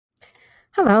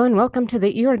Hello and welcome to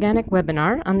the eOrganic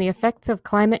webinar on the effects of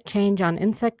climate change on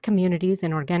insect communities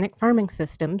in organic farming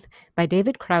systems by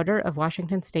David Crowder of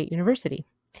Washington State University.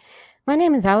 My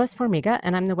name is Alice Formiga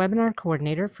and I'm the webinar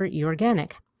coordinator for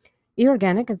eOrganic.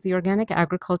 eOrganic is the organic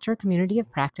agriculture community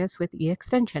of practice with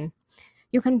eExtension.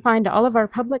 You can find all of our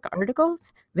public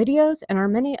articles, videos, and our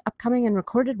many upcoming and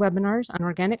recorded webinars on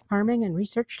organic farming and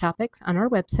research topics on our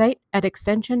website at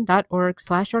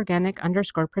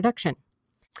extension.org/organic_production.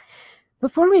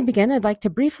 Before we begin, I'd like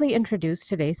to briefly introduce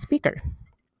today's speaker.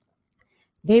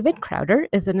 David Crowder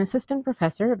is an Assistant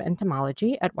Professor of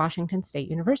Entomology at Washington State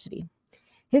University.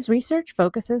 His research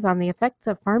focuses on the effects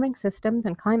of farming systems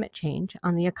and climate change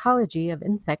on the ecology of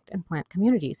insect and plant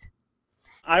communities.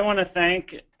 I want to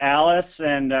thank Alice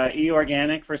and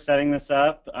eOrganic for setting this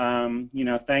up.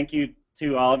 Thank you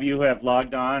to all of you who have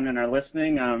logged on and are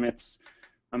listening.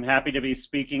 I'm happy to be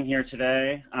speaking here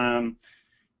today.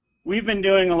 We've been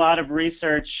doing a lot of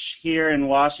research here in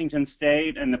Washington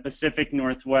State and the Pacific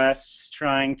Northwest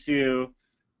trying to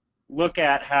look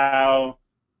at how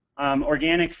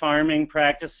organic farming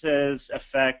practices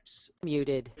affect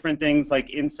different things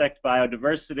like insect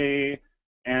biodiversity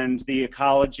and the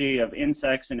ecology of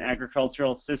insects and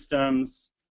agricultural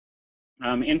systems.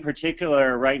 In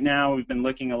particular, right now we've been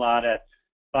looking a lot at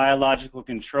biological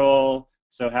control.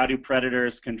 So how do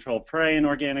predators control prey in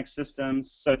organic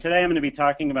systems? So today I'm going to be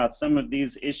talking about some of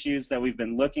these issues that we've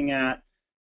been looking at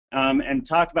and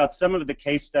talk about some of the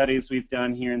case studies we've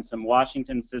done here in some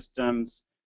Washington systems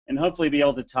and hopefully be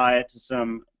able to tie it to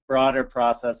some broader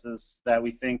processes that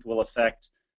we think will affect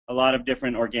a lot of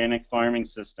different organic farming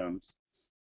systems.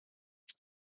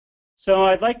 So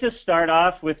I'd like to start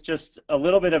off with just a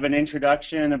little bit of an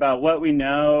introduction about what we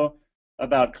know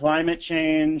about climate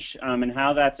change and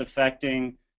how that's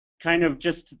affecting kind of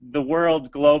just the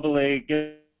world globally,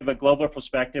 give a global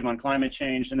perspective on climate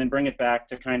change, and then bring it back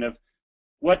to kind of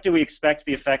what do we expect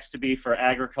the effects to be for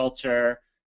agriculture,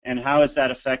 and how is that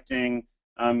affecting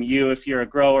you if you're a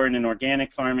grower in an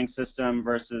organic farming system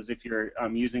versus if you're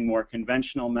using more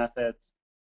conventional methods.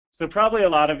 So probably a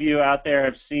lot of you out there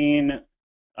have seen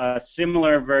a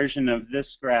similar version of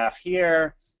this graph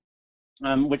here,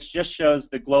 which just shows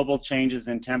the global changes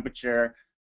in temperature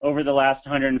over the last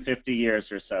 150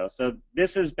 years or so. So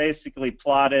this is basically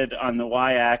plotted on the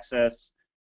y-axis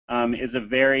is a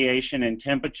variation in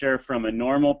temperature from a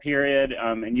normal period,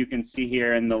 and you can see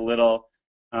here in the little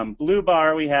blue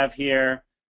bar we have here,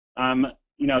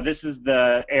 this is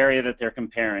the area that they're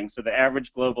comparing. So the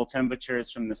average global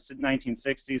temperatures from the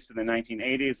 1960s to the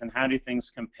 1980s, and how do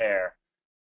things compare?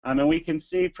 And we can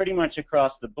see pretty much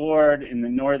across the board in the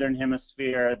northern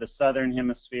hemisphere, the southern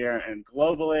hemisphere, and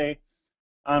globally,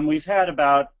 we've had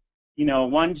about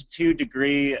 1 to 2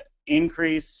 degree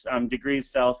increase, degrees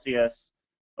Celsius,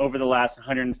 over the last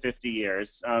 150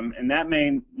 years. And that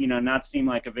may not seem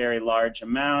like a very large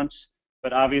amount,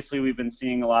 but obviously we've been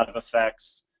seeing a lot of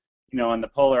effects on the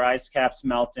polar ice caps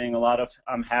melting. A lot of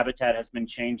habitat has been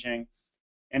changing.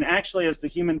 And actually, as the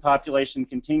human population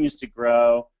continues to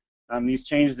grow, these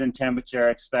changes in temperature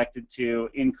are expected to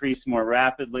increase more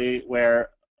rapidly, where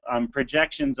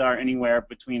projections are anywhere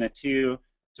between a 2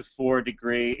 to 4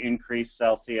 degree increase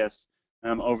Celsius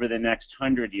over the next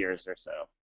 100 years or so.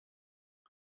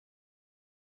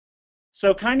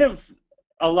 So kind of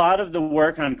a lot of the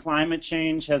work on climate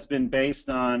change has been based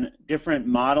on different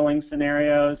modeling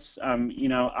scenarios.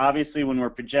 Obviously when we're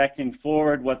projecting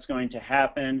forward what's going to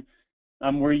happen,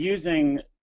 we're using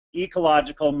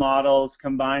ecological models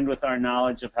combined with our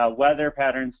knowledge of how weather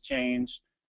patterns change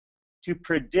to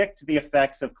predict the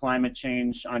effects of climate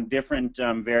change on different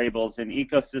variables in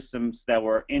ecosystems that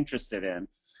we're interested in.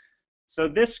 So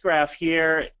this graph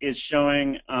here is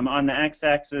showing on the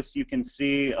x-axis you can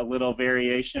see a little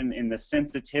variation in the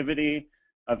sensitivity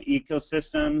of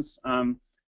ecosystems.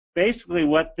 Basically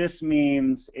what this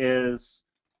means is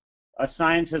a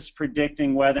scientist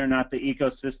predicting whether or not the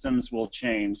ecosystems will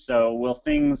change. So will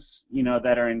things,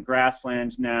 that are in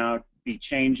grassland now be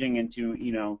changing into,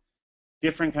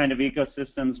 different kind of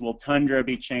ecosystems? Will tundra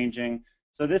be changing?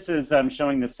 So this is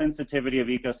showing the sensitivity of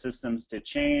ecosystems to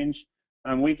change.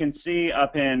 We can see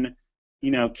up in,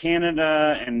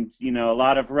 Canada and, a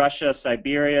lot of Russia,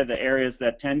 Siberia, the areas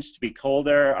that tend to be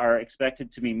colder are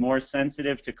expected to be more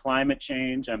sensitive to climate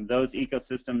change. Those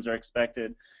ecosystems are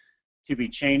expected to be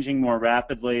changing more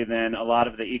rapidly than a lot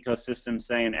of the ecosystems,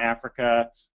 say, in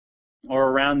Africa or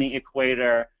around the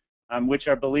equator, which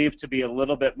are believed to be a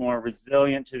little bit more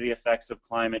resilient to the effects of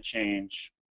climate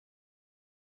change.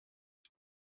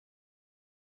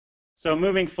 So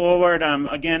moving forward,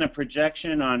 again, a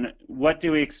projection on what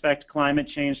do we expect climate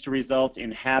change to result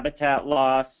in habitat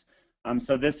loss.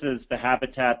 So this is the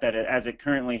habitat that as it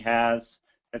currently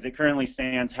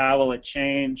stands. How will it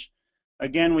change?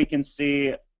 Again, we can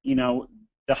see, the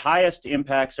highest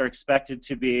impacts are expected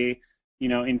to be,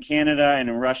 in Canada and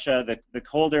in Russia, the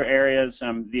colder areas.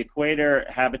 The equator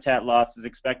habitat loss is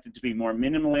expected to be more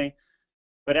minimally.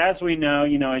 But as we know,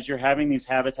 as you're having these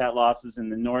habitat losses in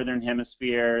the northern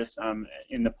hemispheres,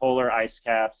 in the polar ice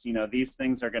caps, these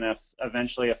things are going to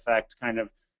eventually affect kind of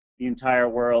the entire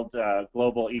world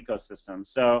global ecosystem.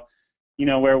 So,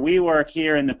 where we work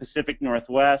here in the Pacific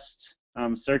Northwest,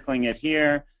 circling it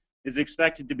here, is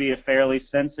expected to be a fairly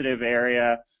sensitive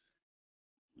area,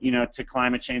 to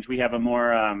climate change. We have a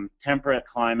more temperate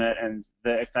climate, and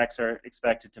the effects are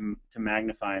expected to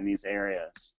magnify in these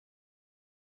areas.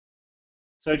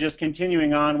 So just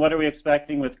continuing on, what are we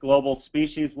expecting with global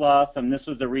species loss? This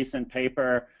was a recent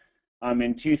paper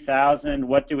in 2000.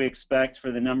 What do we expect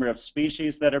for the number of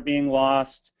species that are being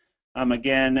lost?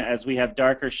 Again, as we have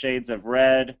darker shades of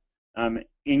red,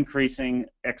 increasing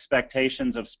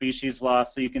expectations of species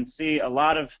loss. So you can see a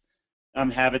lot of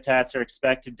habitats are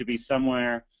expected to be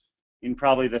somewhere in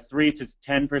probably the 3 to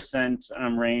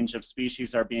 10% range of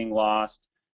species are being lost.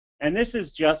 And this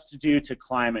is just due to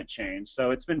climate change. So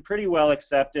it's been pretty well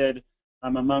accepted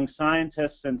among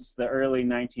scientists since the early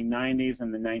 1990s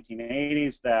and the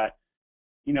 1980s that,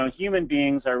 human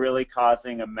beings are really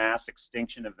causing a mass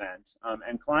extinction event.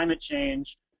 And climate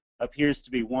change appears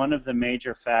to be one of the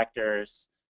major factors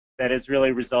that is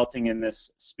really resulting in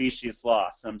this species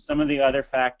loss. Some of the other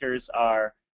factors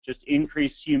are just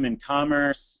increased human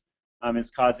commerce,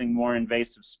 is causing more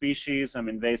invasive species.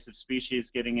 Invasive species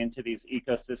getting into these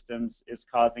ecosystems is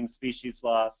causing species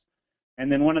loss.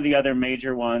 And then one of the other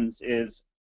major ones is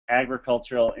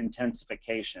agricultural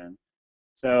intensification.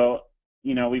 So,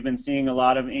 we've been seeing a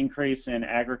lot of increase in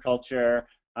agriculture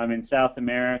in South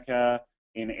America,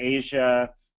 in Asia.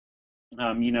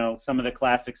 Some of the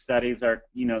classic studies are,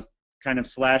 kind of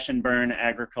slash and burn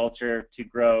agriculture to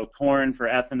grow corn for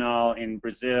ethanol in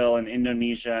Brazil and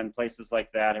Indonesia and places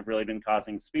like that have really been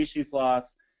causing species loss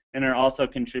and are also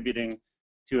contributing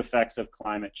to effects of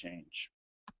climate change.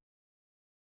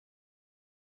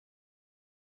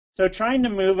 So trying to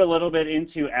move a little bit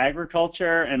into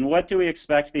agriculture, and what do we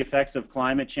expect the effects of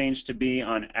climate change to be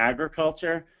on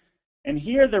agriculture? And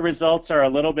here the results are a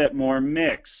little bit more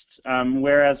mixed.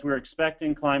 Whereas we're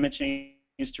expecting climate change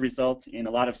to result in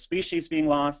a lot of species being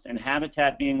lost and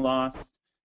habitat being lost,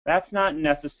 that's not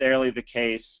necessarily the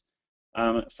case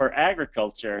for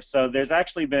agriculture. So there's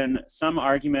actually been some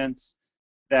arguments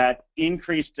that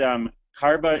increased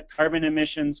carbon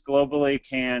emissions globally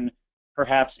can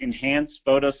perhaps enhance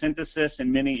photosynthesis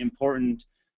in many important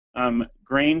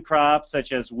grain crops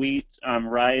such as wheat,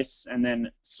 rice, and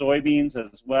then soybeans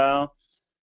as well.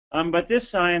 But this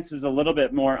science is a little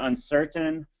bit more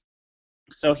uncertain.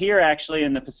 So here actually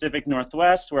in the Pacific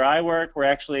Northwest where I work, we're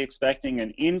actually expecting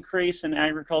an increase in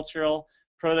agricultural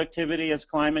productivity as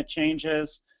climate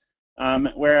changes,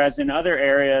 whereas in other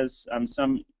areas,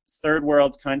 some third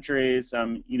world countries,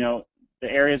 the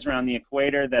areas around the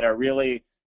equator that are really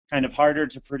kind of harder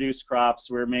to produce crops,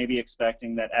 we're maybe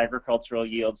expecting that agricultural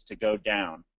yields to go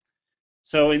down.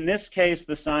 So in this case,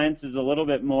 the science is a little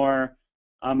bit more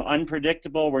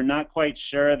unpredictable. We're not quite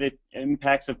sure the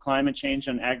impacts of climate change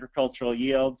on agricultural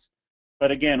yields.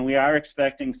 But again, we are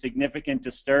expecting significant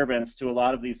disturbance to a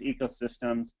lot of these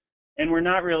ecosystems, and we're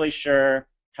not really sure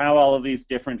how all of these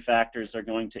different factors are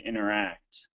going to interact.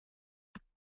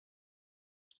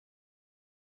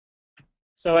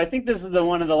 So I think this is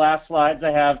one of the last slides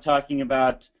I have talking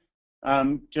about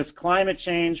just climate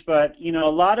change, but a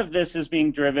lot of this is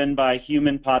being driven by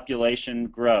human population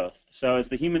growth. So as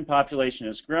the human population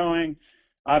is growing,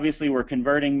 obviously we're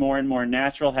converting more and more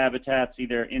natural habitats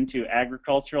either into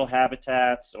agricultural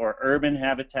habitats or urban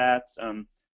habitats,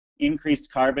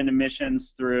 increased carbon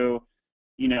emissions through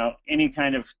any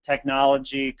kind of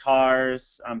technology,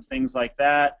 cars, things like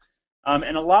that.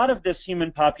 And a lot of this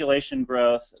human population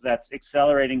growth that's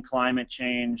accelerating climate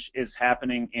change is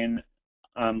happening in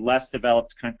less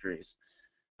developed countries.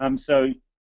 So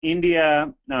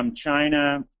India,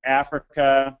 China,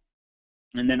 Africa,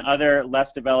 and then other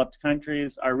less developed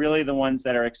countries are really the ones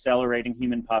that are accelerating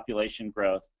human population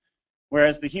growth.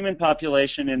 Whereas the human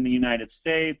population in the United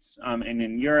States and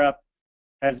in Europe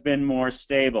has been more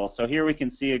stable. So here we can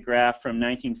see a graph from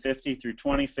 1950 through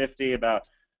 2050 about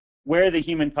where the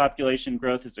human population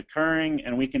growth is occurring,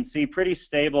 and we can see pretty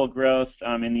stable growth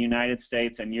in the United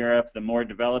States and Europe, the more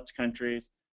developed countries.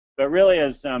 But really,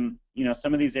 as some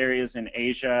of these areas in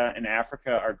Asia and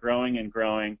Africa are growing and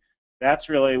growing, that's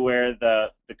really where the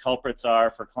culprits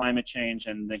are for climate change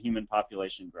and the human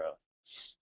population growth.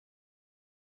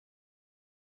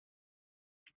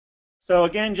 So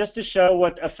again, just to show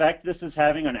what effect this is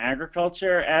having on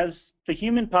agriculture, as the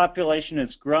human population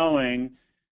is growing,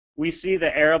 we see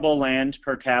the arable land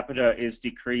per capita is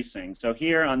decreasing. So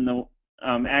here on the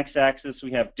x-axis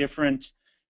we have different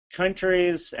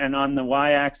countries, and on the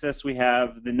y-axis we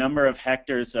have the number of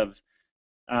hectares of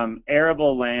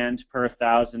arable land per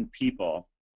 1,000 people.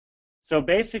 So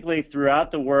basically throughout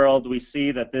the world we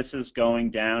see that this is going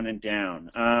down and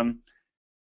down.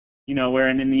 You know, where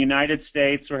in the United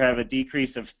States we have a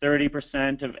decrease of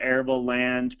 30% of arable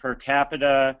land per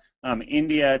capita.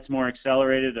 India, it's more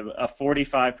accelerated, a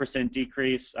 45%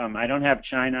 decrease. I don't have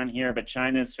China on here, but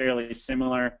China is fairly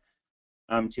similar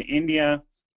to India.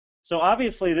 So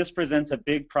obviously this presents a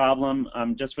big problem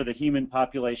just for the human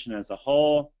population as a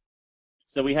whole.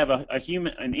 So we have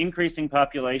an increasing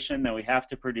population that we have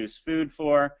to produce food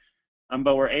for,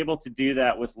 but we're able to do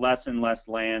that with less and less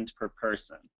land per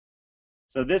person.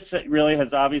 So this really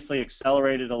has obviously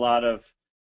accelerated a lot of,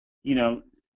 you know,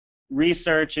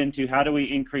 research into how do we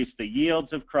increase the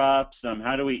yields of crops,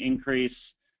 how do we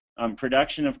increase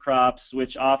production of crops,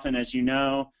 which often, as you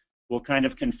know, will kind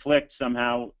of conflict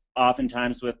somehow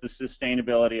oftentimes with the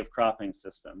sustainability of cropping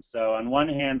systems. So on one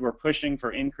hand, we're pushing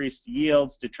for increased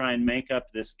yields to try and make up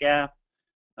this gap,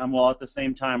 while at the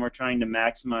same time we're trying to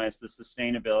maximize the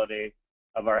sustainability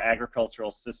of our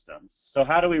agricultural systems. So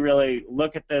how do we really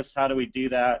look at this? How do we do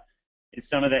that? It's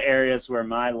some of the areas where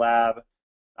my lab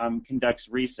conducts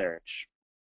research.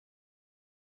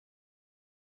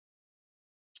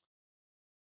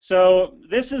 So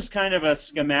this is kind of a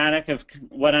schematic of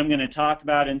what I'm going to talk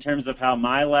about in terms of how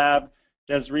my lab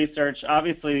does research.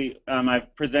 Obviously,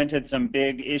 I've presented some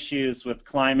big issues with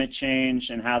climate change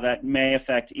and how that may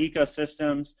affect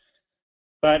ecosystems.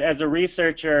 But as a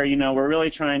researcher, you know, we're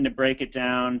really trying to break it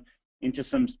down into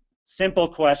some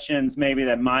simple questions maybe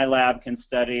that my lab can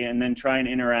study, and then try and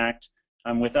interact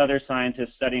with other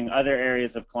scientists studying other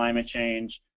areas of climate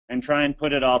change, and try and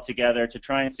put it all together to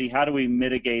try and see how do we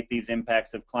mitigate these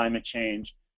impacts of climate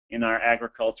change in our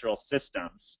agricultural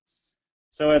systems.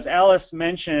 So as Alice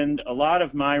mentioned, a lot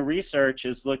of my research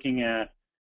is looking at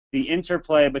the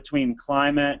interplay between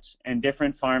climate and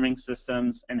different farming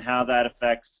systems and how that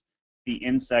affects the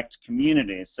insect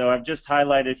community. So I've just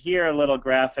highlighted here a little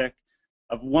graphic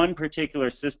of one particular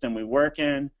system we work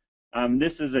in.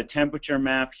 This is a temperature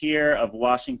map here of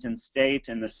Washington State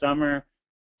in the summer.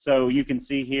 So you can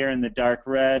see here in the dark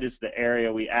red is the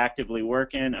area we actively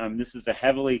work in. This is a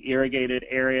heavily irrigated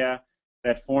area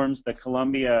that forms the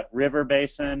Columbia River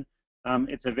Basin.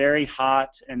 It's a very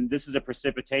hot, and this is a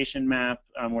precipitation map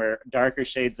where darker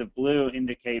shades of blue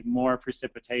indicate more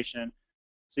precipitation.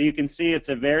 So you can see it's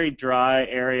a very dry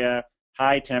area,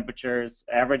 high temperatures,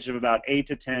 average of about 8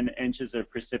 to 10 inches of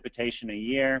precipitation a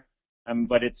year,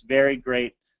 but it's very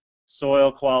great soil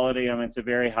quality. It's a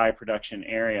very high production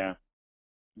area.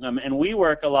 And we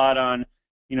work a lot on,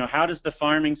 you know, how does the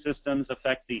farming systems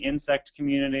affect the insect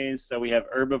communities? So we have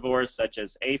herbivores such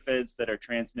as aphids that are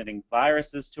transmitting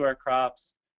viruses to our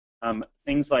crops.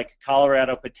 Things like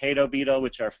Colorado potato beetle,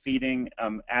 which are feeding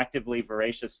actively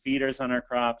voracious feeders on our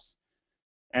crops.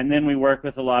 And then we work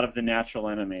with a lot of the natural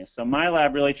enemies. So my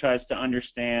lab really tries to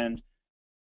understand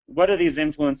what are these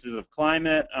influences of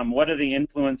climate, what are the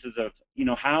influences of, you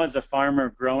know, how is a farmer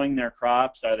growing their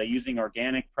crops? Are they using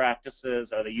organic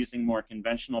practices? Are they using more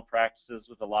conventional practices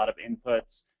with a lot of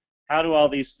inputs? How do all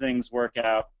these things work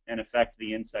out and affect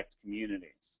the insect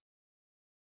communities?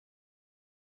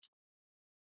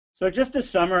 So just to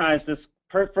summarize this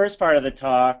first part of the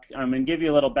talk and give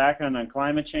you a little background on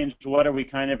climate change, what are we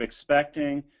kind of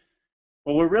expecting?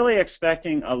 Well, we're really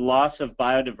expecting a loss of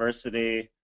biodiversity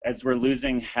as we're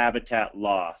losing habitat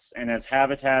loss, and as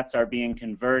habitats are being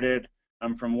converted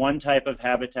from one type of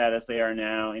habitat as they are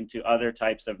now into other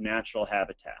types of natural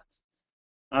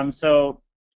habitats. So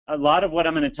a lot of what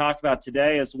I'm going to talk about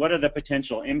today is what are the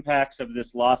potential impacts of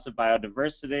this loss of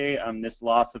biodiversity, this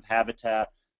loss of habitat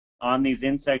on these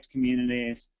insect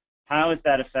communities. How is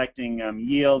that affecting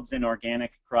yields in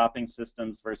organic cropping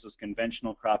systems versus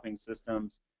conventional cropping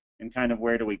systems, and kind of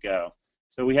where do we go?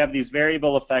 So we have these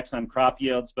variable effects on crop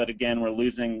yields, but again, we're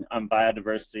losing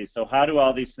biodiversity. So how do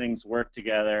all these things work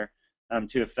together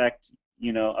to affect,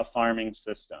 you know, a farming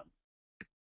system?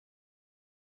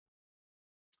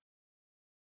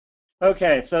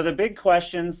 Okay, so the big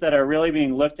questions that are really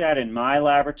being looked at in my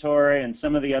laboratory and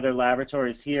some of the other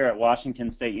laboratories here at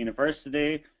Washington State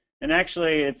University, and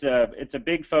actually it's a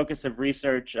big focus of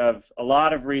research of a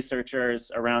lot of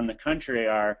researchers around the country,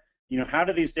 are, you know, how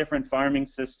do these different farming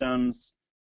systems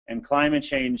and climate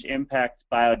change impact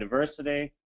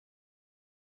biodiversity?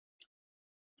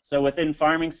 So within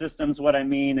farming systems, what I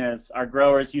mean is are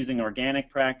growers using organic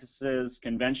practices,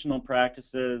 conventional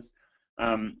practices,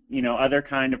 other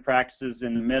kind of practices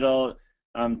in the middle,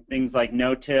 things like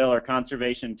no-till or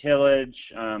conservation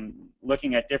tillage,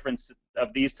 looking at different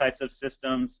of these types of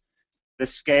systems. The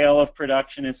scale of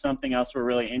production is something else we're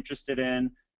really interested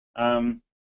in.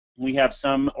 We have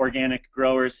some organic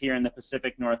growers here in the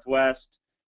Pacific Northwest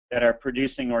that are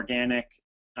producing organic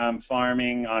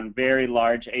farming on very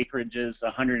large acreages,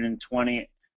 120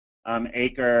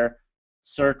 acre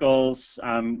circles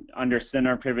under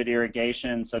center pivot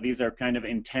irrigation. So these are kind of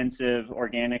intensive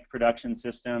organic production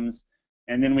systems.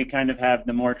 And then we kind of have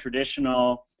the more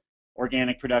traditional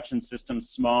organic production systems,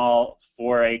 small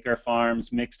 4-acre farms,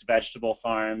 mixed vegetable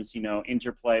farms,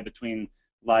 interplay between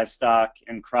livestock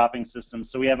and cropping systems.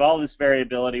 So we have all this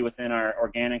variability within our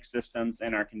organic systems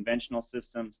and our conventional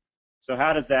systems. So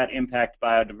how does that impact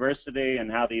biodiversity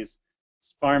and how these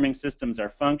farming systems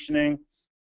are functioning?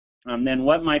 Then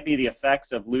what might be the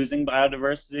effects of losing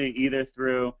biodiversity, either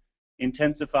through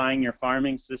intensifying your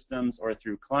farming systems or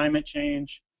through climate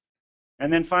change?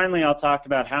 And then finally, I'll talk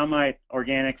about how might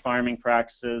organic farming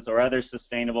practices or other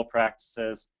sustainable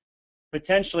practices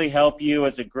potentially help you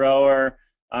as a grower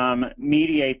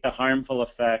mediate the harmful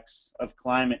effects of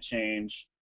climate change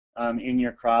in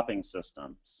your cropping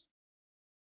systems.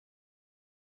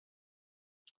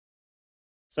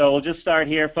 So we'll just start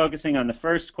here focusing on the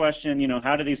first question,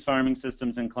 how do these farming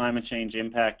systems and climate change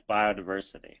impact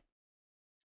biodiversity?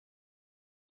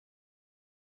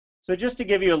 So just to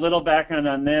give you a little background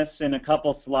on this in a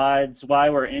couple slides, why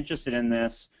we're interested in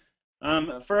this.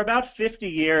 For about 50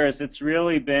 years, it's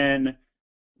really been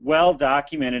well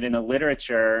documented in the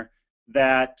literature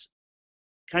that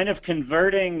kind of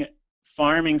converting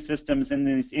farming systems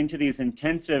into these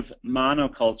intensive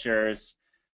monocultures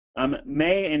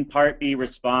may in part be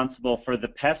responsible for the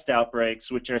pest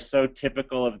outbreaks which are so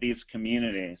typical of these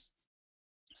communities.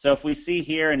 So if we see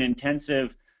here an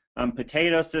intensive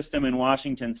potato system in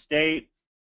Washington State,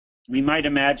 we might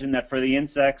imagine that for the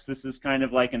insects this is kind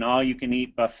of like an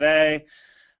all-you-can-eat buffet,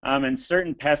 and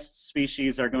certain pest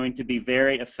species are going to be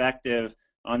very effective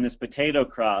on this potato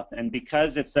crop. And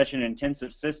because it's such an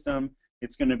intensive system,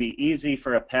 it's going to be easy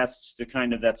for a pest to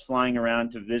kind of that's flying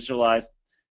around to visualize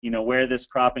where this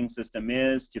cropping system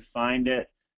is, to find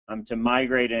it, to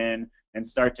migrate in and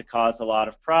start to cause a lot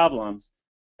of problems.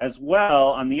 As well,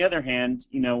 on the other hand,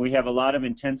 we have a lot of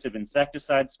intensive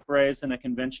insecticide sprays in a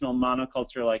conventional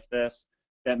monoculture like this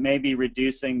that may be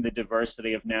reducing the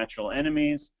diversity of natural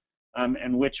enemies,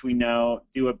 and which we know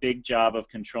do a big job of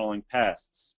controlling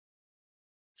pests.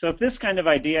 So if this kind of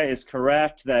idea is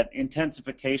correct, that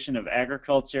intensification of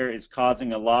agriculture is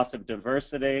causing a loss of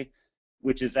diversity,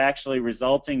 which is actually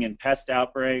resulting in pest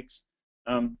outbreaks,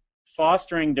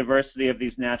 fostering diversity of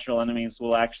these natural enemies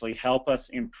will actually help us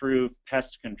improve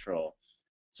pest control.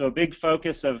 So a big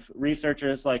focus of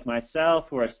researchers like myself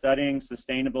who are studying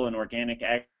sustainable and organic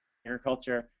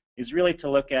agriculture is really to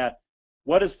look at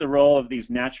what is the role of these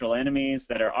natural enemies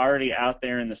that are already out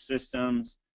there in the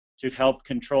systems to help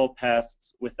control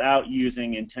pests without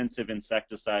using intensive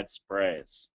insecticide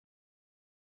sprays.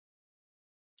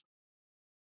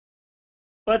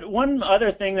 But one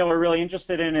other thing that we're really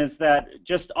interested in is that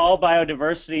just all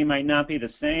biodiversity might not be the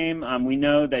same. We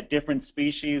know that different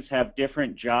species have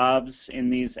different jobs in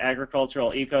these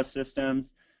agricultural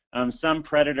ecosystems. Some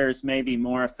predators may be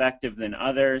more effective than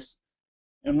others.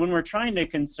 And when we're trying to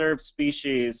conserve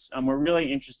species, we're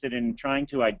really interested in trying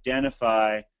to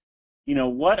identify,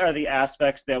 what are the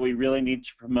aspects that we really need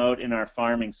to promote in our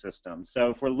farming system. So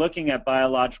if we're looking at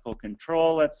biological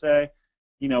control, let's say,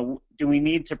 do we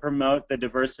need to promote the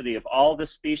diversity of all the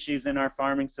species in our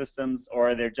farming systems, or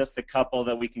are there just a couple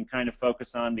that we can kind of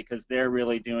focus on because they're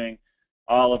really doing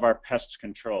all of our pest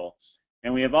control?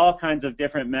 And we have all kinds of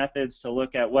different methods to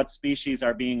look at what species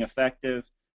are being effective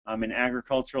in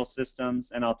agricultural systems,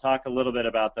 and I'll talk a little bit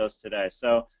about those today.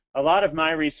 So a lot of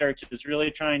my research is really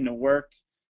trying to work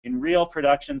in real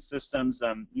production systems,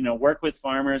 work with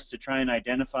farmers to try and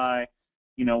identify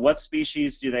what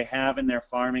species do they have in their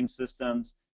farming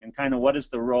systems, and kind of what is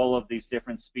the role of these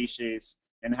different species,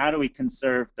 and how do we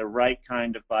conserve the right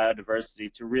kind of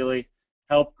biodiversity to really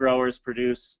help growers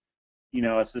produce,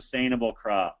 a sustainable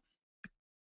crop.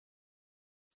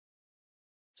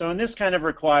 So, and this kind of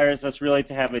requires us really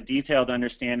to have a detailed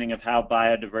understanding of how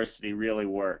biodiversity really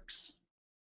works.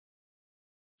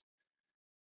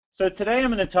 So today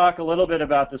I'm going to talk a little bit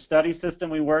about the study system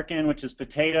we work in, which is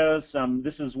potatoes.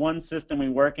 This is one system we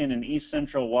work in East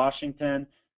Central Washington.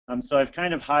 So I've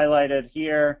kind of highlighted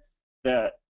here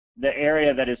the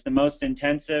area that is the most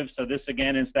intensive. So this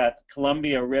again is that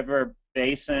Columbia River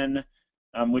Basin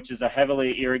which is a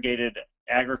heavily irrigated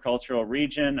agricultural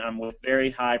region with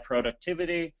very high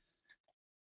productivity.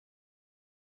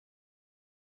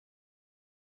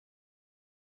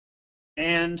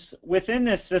 And within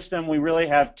this system, we really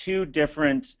have two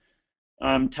different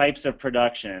types of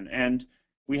production. And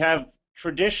we have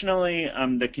traditionally,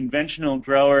 the conventional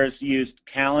growers used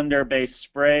calendar-based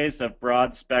sprays of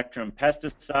broad-spectrum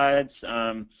pesticides,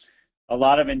 a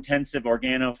lot of intensive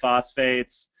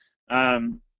organophosphates,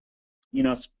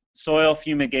 soil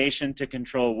fumigation to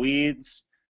control weeds,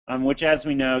 which, as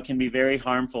we know, can be very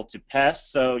harmful to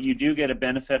pests. So you do get a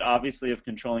benefit, obviously, of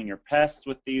controlling your pests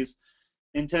with these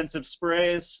intensive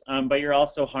sprays, but you're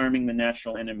also harming the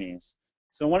natural enemies.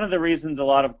 So one of the reasons a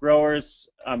lot of growers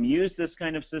use this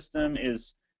kind of system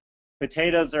is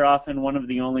potatoes are often one of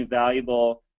the only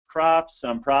valuable crops,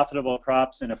 profitable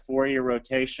crops in a 4-year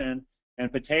rotation,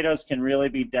 and potatoes can really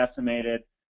be decimated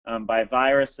by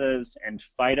viruses and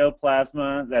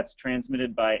phytoplasma that's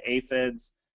transmitted by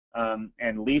aphids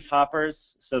and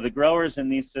leafhoppers. So the growers in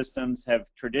these systems have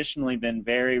traditionally been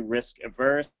very risk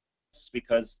averse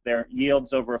because their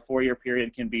yields over a 4-year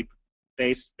period can be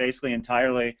based basically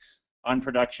entirely on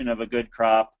production of a good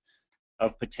crop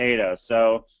of potatoes.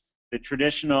 So the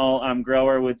traditional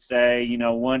grower would say,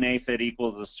 1 aphid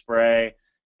equals a spray.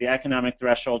 The economic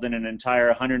threshold in an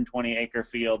entire 120-acre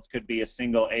field could be a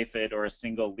single aphid or a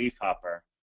single leafhopper.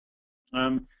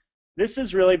 This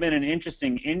has really been an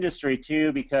interesting industry,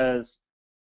 too, because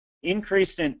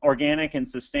increase in organic and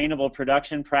sustainable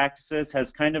production practices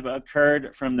has kind of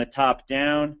occurred from the top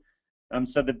down.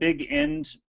 So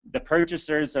the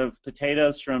purchasers of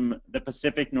potatoes from the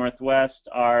Pacific Northwest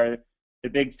are the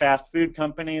big fast food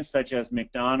companies such as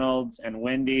McDonald's and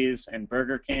Wendy's and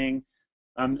Burger King.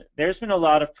 There's been a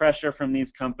lot of pressure from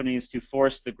these companies to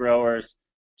force the growers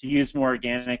to use more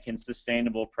organic and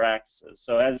sustainable practices.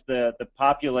 So as the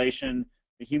population,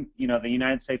 the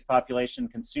United States population,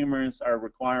 consumers are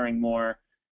requiring more,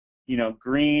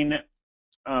 green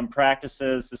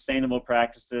practices, sustainable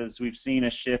practices. We've seen a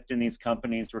shift in these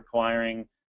companies requiring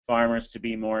farmers to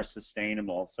be more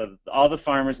sustainable. So all the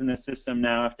farmers in the system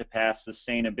now have to pass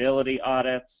sustainability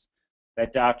audits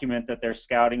that document that they're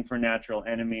scouting for natural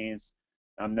enemies,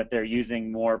 that they're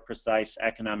using more precise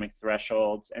economic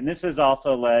thresholds. And this has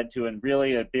also led to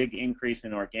really a big increase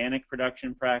in organic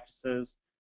production practices,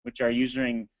 which are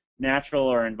using natural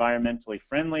or environmentally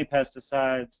friendly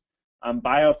pesticides,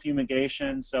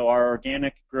 biofumigation. So our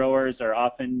organic growers are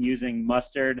often using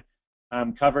mustard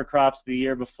cover crops the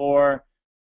year before,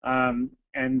 and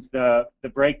the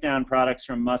breakdown products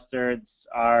from mustards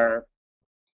are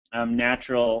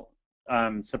natural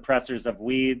suppressors of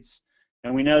weeds.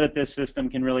 And we know that this system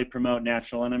can really promote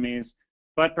natural enemies,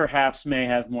 but perhaps may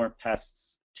have more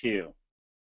pests too.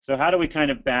 So how do we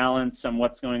kind of balance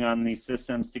what's going on in these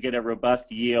systems to get a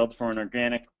robust yield for an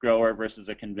organic grower versus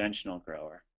a conventional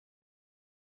grower?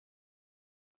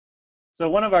 So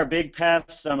one of our big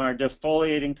pests, our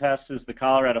defoliating pests, is the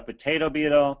Colorado potato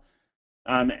beetle.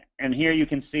 And here you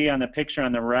can see on the picture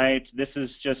on the right, this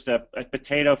is just a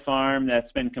potato farm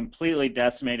that's been completely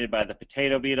decimated by the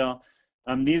potato beetle.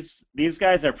 These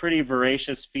guys are pretty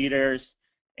voracious feeders,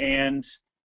 and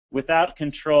without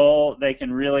control, they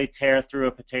can really tear through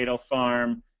a potato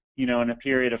farm, in a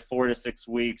period of 4 to 6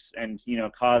 weeks, and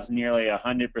cause nearly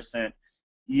 100%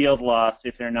 yield loss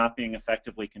if they're not being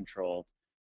effectively controlled.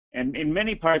 And in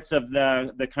many parts of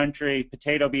the country,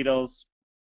 potato beetles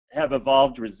have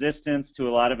evolved resistance to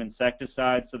a lot of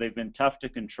insecticides, so they've been tough to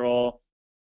control.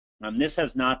 This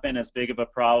has not been as big of a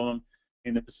problem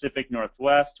in the Pacific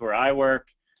Northwest where I work,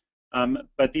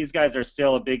 but these guys are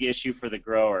still a big issue for the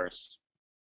growers.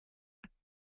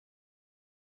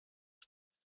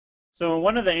 So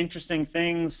one of the interesting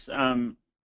things,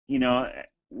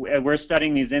 we're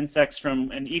studying these insects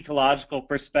from an ecological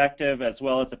perspective as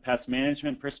well as a pest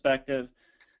management perspective.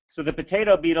 So the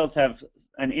potato beetles have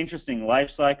an interesting life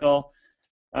cycle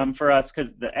for us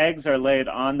because the eggs are laid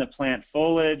on the plant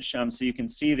foliage, so you can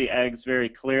see the eggs very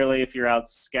clearly if you're out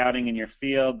scouting in your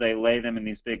field. They lay them in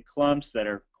these big clumps that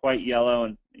are quite yellow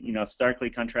and starkly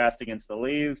contrast against the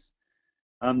leaves.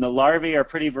 The larvae are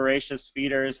pretty voracious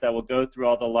feeders that will go through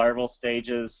all the larval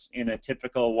stages in a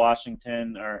typical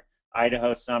Washington or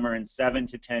Idaho summer in 7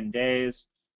 to 10 days.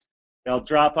 They'll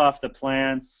drop off the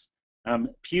plants,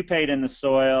 pupate in the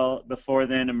soil before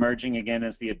then emerging again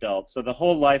as the adult. So the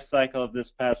whole life cycle of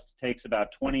this pest takes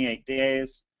about 28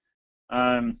 days.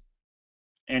 And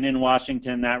in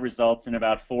Washington, that results in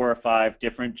about 4 or 5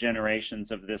 different generations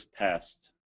of this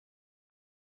pest.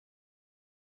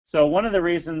 So one of the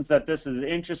reasons that this is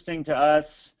interesting to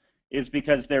us is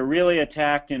because they're really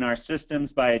attacked in our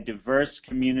systems by a diverse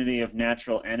community of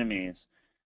natural enemies.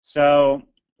 So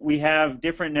we have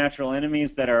different natural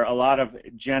enemies that are a lot of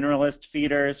generalist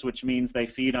feeders, which means they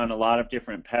feed on a lot of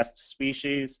different pest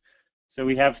species. So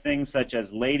we have things such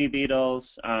as lady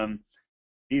beetles.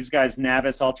 These guys,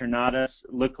 Nabis alternatus,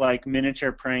 look like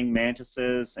miniature praying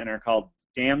mantises and are called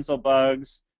damsel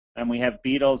bugs. And we have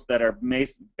beetles that are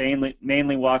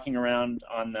mainly walking around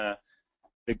on the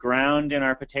ground in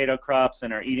our potato crops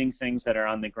and are eating things that are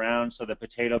on the ground, so the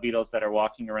potato beetles that are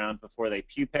walking around before they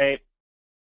pupate.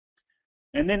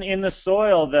 And then in the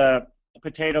soil, the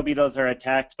potato beetles are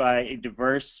attacked by a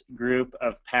diverse group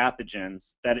of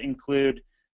pathogens that include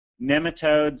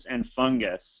nematodes and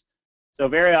fungus. So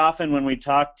very often when we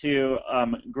talk to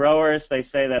growers, they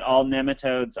say that all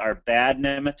nematodes are bad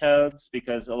nematodes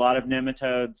because a lot of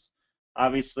nematodes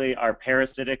obviously are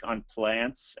parasitic on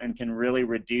plants and can really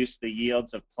reduce the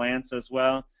yields of plants as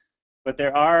well. But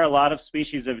there are a lot of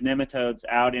species of nematodes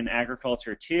out in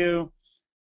agriculture too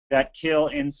that kill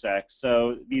insects.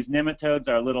 So these nematodes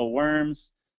are little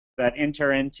worms that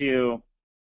enter into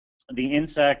the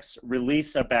insects,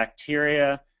 release a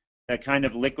bacteria that kind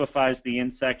of liquefies the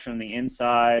insect from the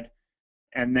inside.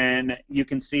 And then you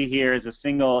can see here is a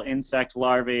single insect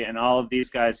larvae, and all of these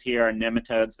guys here are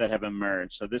nematodes that have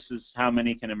emerged. So this is how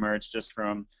many can emerge just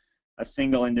from a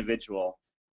single individual.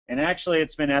 And actually,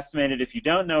 it's been estimated, if you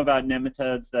don't know about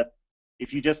nematodes, that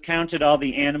if you just counted all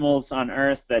the animals on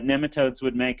Earth, that nematodes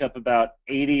would make up about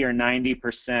 80 or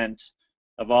 90%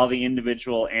 of all the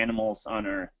individual animals on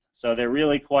Earth. So they're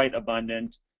really quite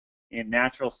abundant in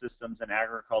natural systems and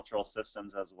agricultural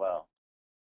systems as well.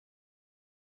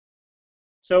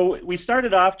 So we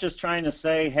started off just trying to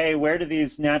say, hey, where do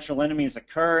these natural enemies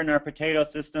occur in our potato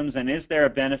systems, and is there a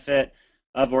benefit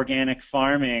of organic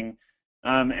farming?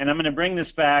 And I'm going to bring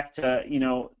this back to,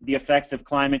 the effects of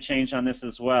climate change on this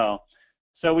as well.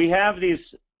 So we have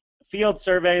these field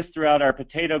surveys throughout our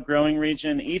potato growing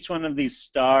region. Each one of these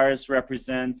stars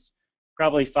represents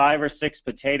probably 5 or 6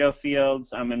 potato fields,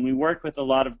 and we work with a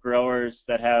lot of growers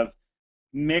that have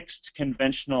mixed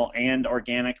conventional and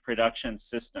organic production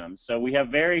systems. So we have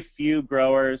very few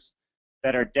growers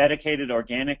that are dedicated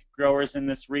organic growers in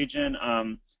this region.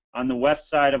 On the west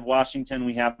side of Washington,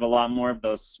 we have a lot more of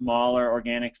those smaller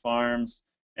organic farms.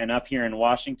 And up here in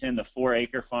Washington, the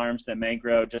 4-acre farms that may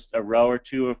grow just a row or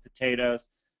two of potatoes.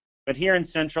 But here in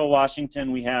central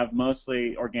Washington, we have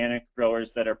mostly organic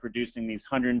growers that are producing these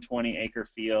 120-acre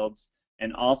fields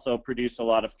and also produce a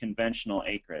lot of conventional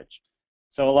acreage.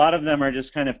 So a lot of them are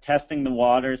just kind of testing the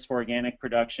waters for organic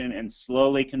production and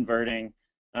slowly converting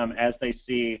as they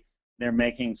see they're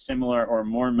making similar or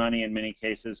more money in many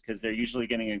cases because they're usually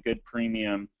getting a good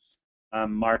premium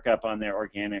markup on their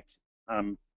organic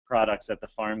products at the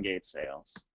farm gate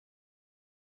sales.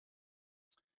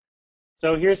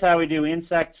 So here's how we do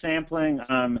insect sampling.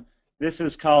 This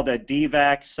is called a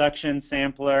DVAC suction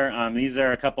sampler. These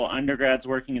are a couple undergrads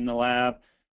working in the lab.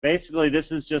 Basically,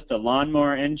 this is just a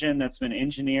lawnmower engine that's been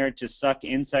engineered to suck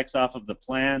insects off of the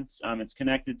plants. It's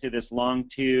connected to this long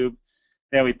tube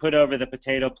that we put over the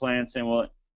potato plants and will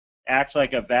act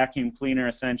like a vacuum cleaner,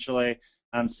 essentially,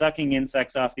 sucking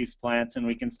insects off these plants, and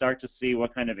we can start to see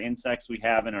what kind of insects we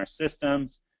have in our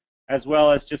systems, as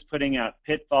well as just putting out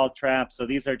pitfall traps. So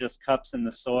these are just cups in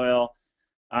the soil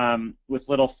with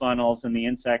little funnels, and the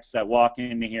insects that walk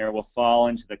into here will fall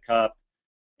into the cup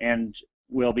and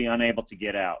will be unable to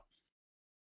get out.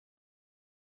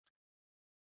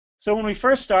 So when we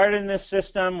first started in this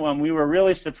system, we were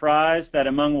really surprised that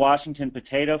among Washington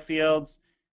potato fields,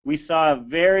 we saw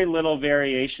very little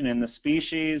variation in the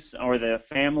species or the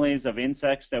families of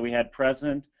insects that we had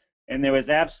present, and there was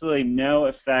absolutely no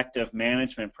effect of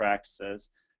management practices.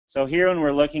 So here when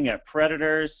we're looking at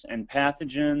predators and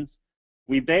pathogens,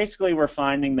 we basically were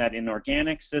finding that in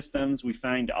organic systems, we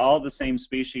find all the same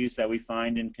species that we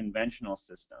find in conventional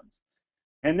systems.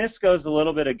 And this goes a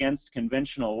little bit against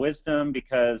conventional wisdom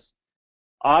because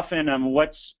often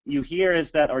what you hear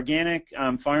is that organic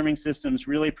farming systems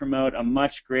really promote a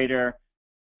much greater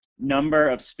number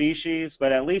of species,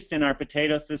 but at least in our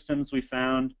potato systems, we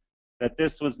found that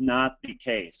this was not the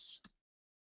case.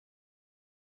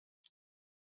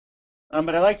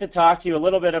 But I'd like to talk to you a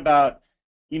little bit about,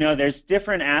 there's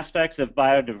different aspects of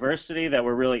biodiversity that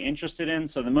we're really interested in.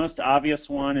 So the most obvious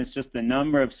one is just the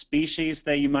number of species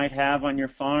that you might have on your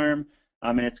farm.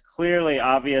 And it's clearly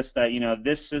obvious that,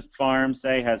 this farm,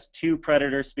 say, has 2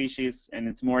 predator species, and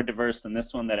it's more diverse than this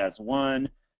one that has 1,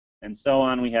 and so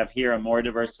on. We have here a more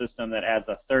diverse system that adds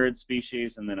a 3rd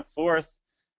species and then a 4th.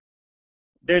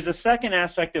 There's a second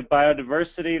aspect of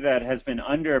biodiversity that has been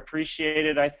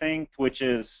underappreciated, I think, which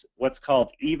is what's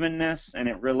called evenness, and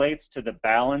it relates to the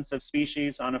balance of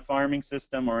species on a farming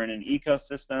system or in an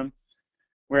ecosystem.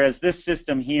 whereas this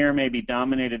system here may be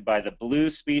dominated by the blue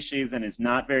species and is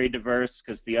not very diverse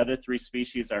because the other 3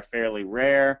 species are fairly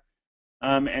rare.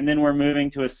 And then we're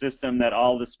moving to a system that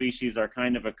all the species are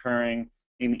kind of occurring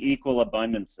in equal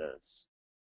abundances.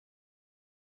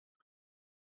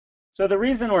 So the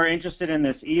reason we're interested in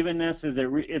this evenness is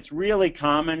it's really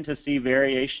common to see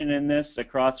variation in this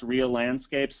across real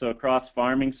landscapes. So across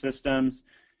farming systems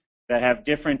that have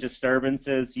different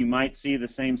disturbances, you might see the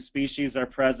same species are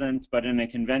present, but in a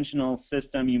conventional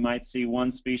system, you might see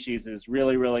one species is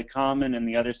really, really common and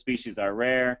the other species are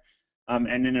rare.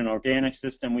 And in an organic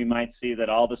system, we might see that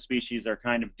all the species are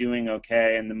kind of doing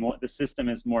okay and the system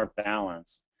is more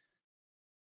balanced.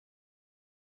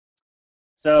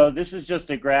 So this is just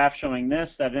a graph showing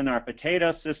this, that in our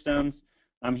potato systems,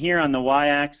 here on the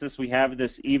y-axis, we have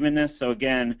this evenness. So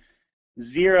again,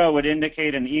 0 would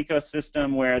indicate an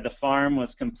ecosystem where the farm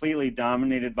was completely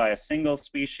dominated by a single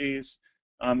species,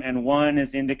 and 1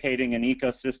 is indicating an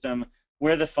ecosystem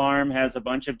where the farm has a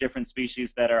bunch of different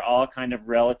species that are all kind of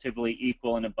relatively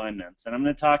equal in abundance. And I'm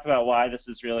going to talk about why this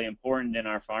is really important in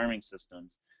our farming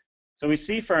systems. So we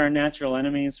see for our natural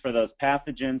enemies, for those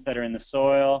pathogens that are in the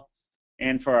soil,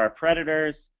 and for our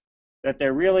predators, that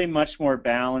they're really much more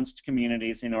balanced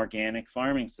communities in organic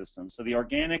farming systems. So the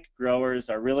organic growers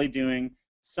are really doing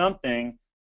something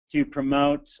to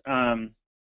promote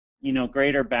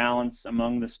greater balance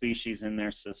among the species in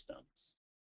their systems.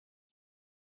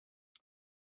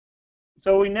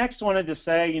 So we next wanted to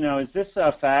say, is this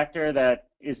a factor that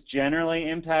is generally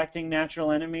impacting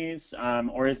natural enemies,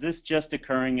 or is this just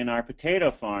occurring in our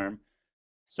potato farm?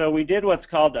 So we did what's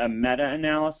called a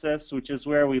meta-analysis, which is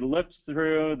where we looked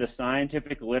through the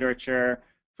scientific literature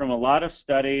from a lot of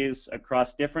studies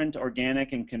across different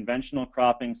organic and conventional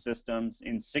cropping systems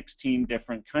in 16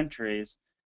 different countries.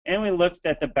 And we looked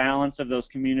at the balance of those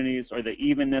communities or the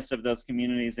evenness of those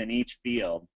communities in each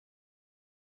field.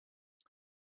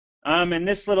 And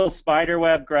this little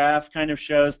spiderweb graph kind of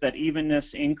shows that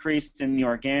evenness increased in the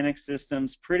organic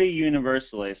systems pretty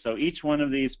universally. So each one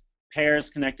of these pairs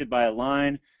connected by a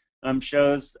line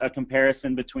shows a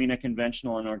comparison between a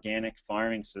conventional and organic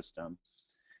farming system.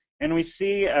 And we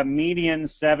see a median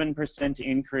 7%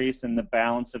 increase in the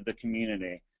balance of the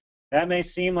community. That may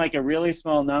seem like a really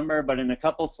small number, but in a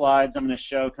couple slides I'm going to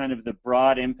show kind of the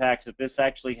broad impact that this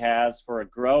actually has for a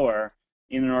grower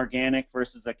in an organic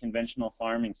versus a conventional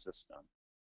farming system.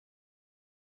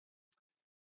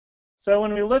 So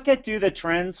when we look at do the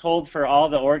trends hold for all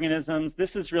the organisms,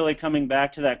 this is really coming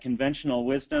back to that conventional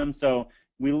wisdom. So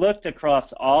we looked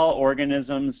across all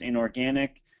organisms in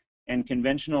organic and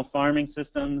conventional farming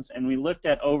systems, and we looked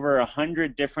at over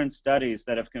 100 different studies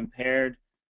that have compared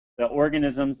the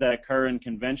organisms that occur in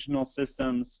conventional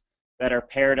systems that are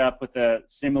paired up with a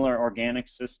similar organic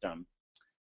system.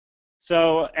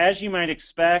 So as you might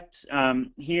expect,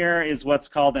 here is what's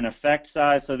called an effect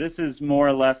size. So this is more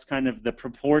or less kind of the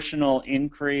proportional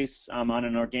increase on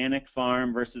an organic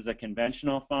farm versus a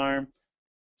conventional farm.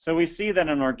 So we see that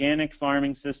in organic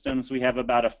farming systems, we have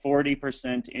about a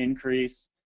 40% increase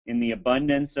in the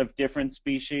abundance of different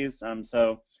species.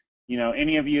 So,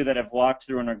 any of you that have walked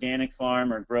through an organic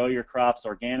farm or grow your crops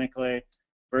organically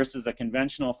versus a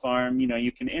conventional farm,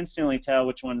 you can instantly tell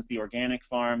which one's the organic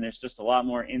farm. There's just a lot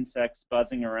more insects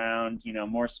buzzing around,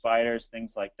 more spiders,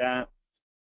 things like that.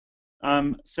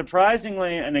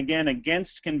 Surprisingly, and again,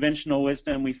 against conventional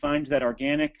wisdom, we find that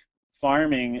organic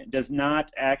farming does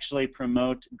not actually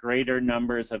promote greater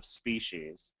numbers of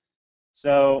species.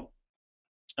 So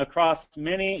across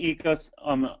many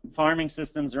farming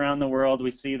systems around the world,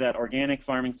 we see that organic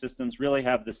farming systems really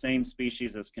have the same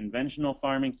species as conventional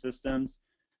farming systems.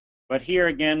 But here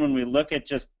again, when we look at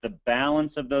just the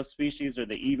balance of those species or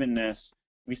the evenness,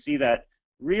 we see that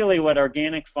really what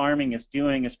organic farming is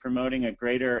doing is promoting a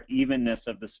greater evenness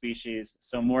of the species,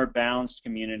 so more balanced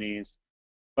communities,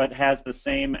 but has the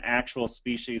same actual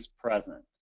species present.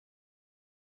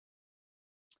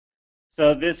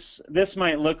 So this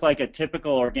might look like a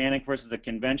typical organic versus a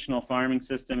conventional farming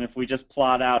system if we just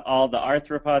plot out all the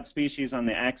arthropod species on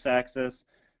the x-axis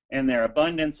and their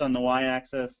abundance on the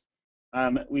y-axis.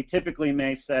 We typically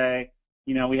may say,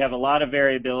 we have a lot of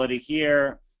variability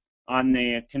here. On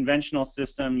the conventional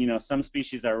system, some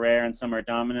species are rare and some are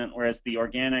dominant, whereas the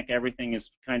organic, everything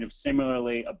is kind of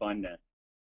similarly abundant.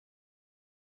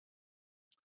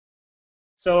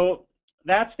 So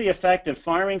that's the effect of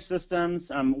farming systems.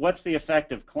 What's the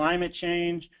effect of climate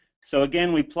change? So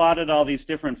again, we plotted all these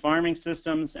different farming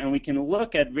systems, and we can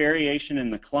look at variation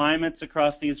in the climates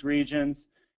across these regions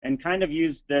and kind of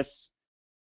use this.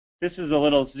 This is a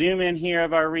little zoom in here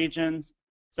of our regions.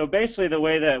 So basically the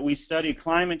way that we study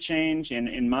climate change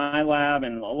in my lab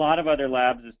and a lot of other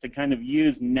labs is to kind of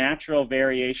use natural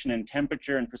variation in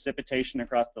temperature and precipitation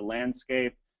across the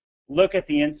landscape, look at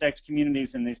the insect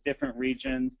communities in these different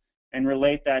regions, and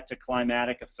relate that to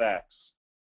climatic effects.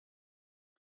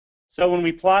 So when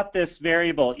we plot this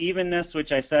variable evenness,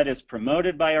 which I said is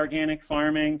promoted by organic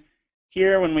farming,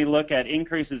 here when we look at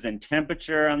increases in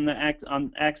temperature on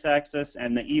the x-axis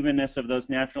and the evenness of those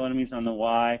natural enemies on the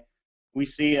y, we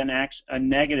see a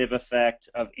negative effect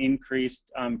of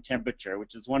increased temperature,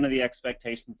 which is one of the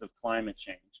expectations of climate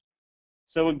change.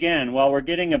 So again, while we're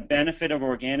getting a benefit of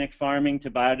organic farming to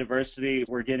biodiversity,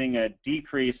 we're getting a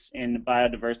decrease in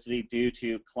biodiversity due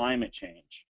to climate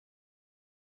change.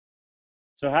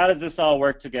 So how does this all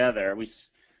work together?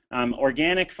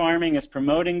 Organic farming is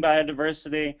promoting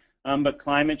biodiversity, but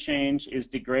climate change is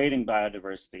degrading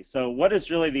biodiversity. So what is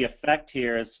really the effect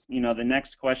here is, the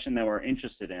next question that we're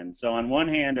interested in. So on one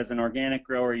hand, as an organic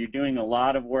grower, you're doing a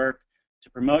lot of work to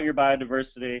promote your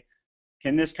biodiversity.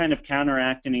 Can this kind of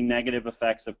counteract any negative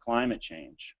effects of climate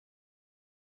change?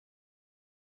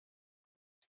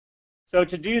 So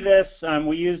to do this,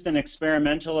 we used an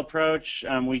experimental approach.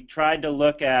 We tried to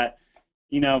look at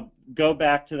go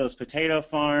back to those potato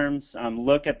farms,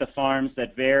 look at the farms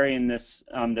that vary in this,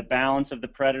 the balance of the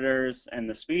predators and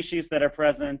the species that are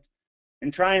present,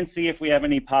 and try and see if we have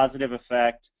any positive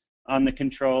effect on the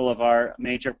control of our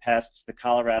major pests, the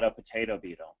Colorado potato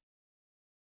beetle.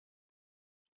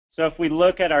 So if we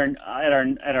look at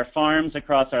our farms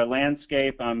across our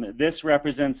landscape, this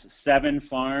represents 7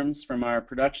 farms from our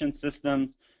production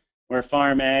systems, where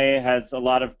Farm A has a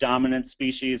lot of dominant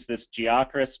species, this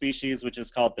Geochra species, which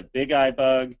is called the big eye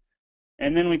bug.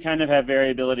 And then we kind of have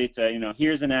variability to,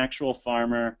 here's an actual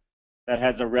farmer that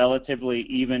has a relatively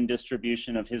even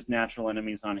distribution of his natural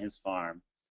enemies on his farm.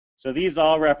 So these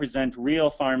all represent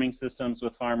real farming systems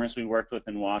with farmers we worked with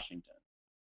in Washington.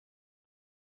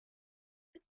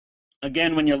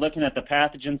 Again, when you're looking at the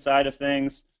pathogen side of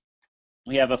things,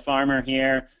 we have a farmer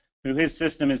here who his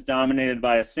system is dominated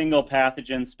by a single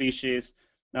pathogen species,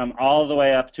 all the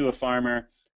way up to a farmer,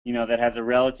 that has a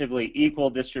relatively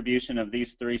equal distribution of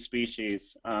these 3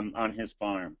 species on his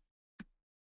farm.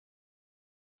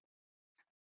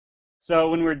 So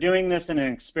when we're doing this in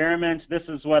an experiment, this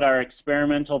is what our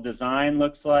experimental design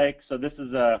looks like. So this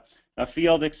is a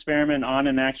field experiment on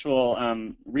an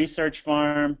actual research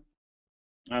farm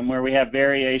where we have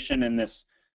variation in the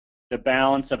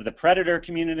balance of the predator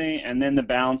community and then the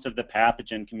balance of the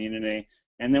pathogen community.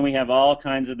 And then we have all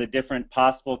kinds of the different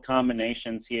possible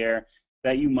combinations here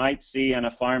that you might see on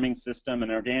a farming system,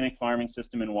 an organic farming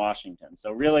system in Washington.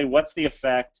 So really, what's the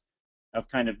effect of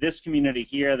kind of this community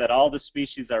here, that all the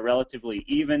species are relatively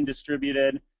even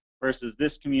distributed, versus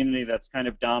this community that's kind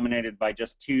of dominated by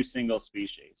just 2 single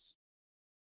species?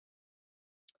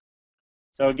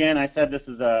 So again, I said this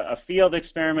is a field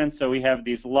experiment, so we have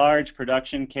these large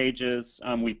production cages.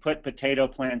 We put potato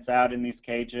plants out in these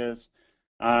cages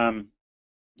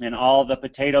in all the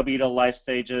potato beetle life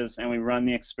stages, and we run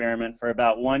the experiment for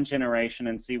about 1 generation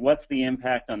and see what's the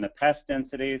impact on the pest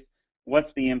densities,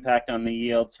 what's the impact on the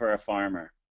yields for a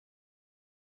farmer.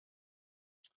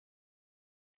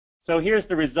 So here's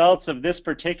the results of this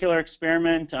particular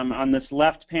experiment. On this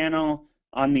left panel,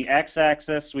 on the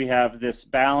x-axis, we have this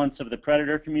balance of the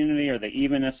predator community, or the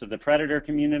evenness of the predator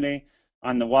community.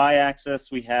 On the y-axis,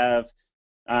 we have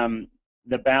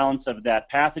the balance of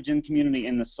that pathogen community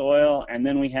in the soil, and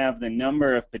then we have the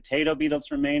number of potato beetles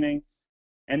remaining.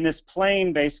 And this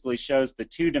plane basically shows the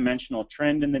 2-dimensional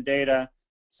trend in the data.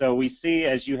 So we see,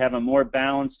 as you have a more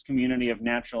balanced community of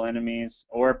natural enemies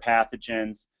or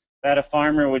pathogens, that a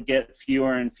farmer would get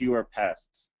fewer and fewer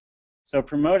pests. So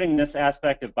promoting this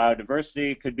aspect of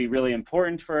biodiversity could be really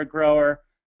important for a grower,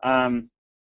 and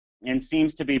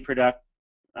seems to be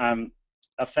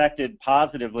affected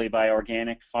positively by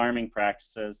organic farming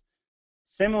practices.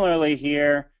 Similarly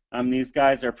here, these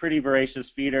guys are pretty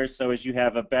voracious feeders, so as you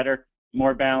have a better,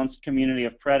 more balanced community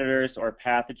of predators or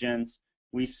pathogens,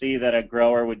 we see that a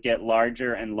grower would get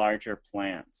larger and larger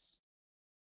plants.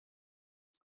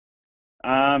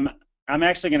 I'm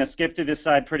actually going to skip through this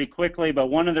side pretty quickly, but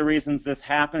one of the reasons this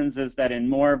happens is that in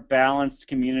more balanced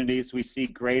communities, we see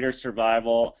greater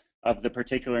survival of the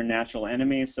particular natural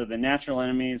enemies. So the natural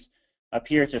enemies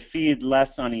appear to feed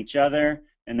less on each other,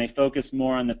 and they focus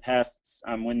more on the pests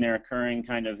when they're occurring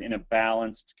kind of in a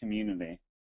balanced community.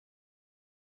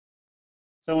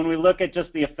 So when we look at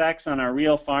just the effects on our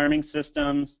real farming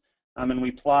systems, and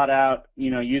we plot out,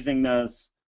 using those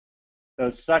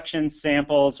suction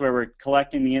samples where we're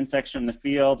collecting the insects from the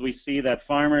field, we see that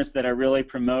farmers that are really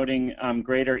promoting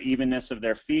greater evenness of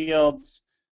their fields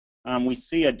we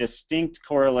see a distinct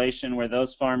correlation where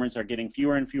those farmers are getting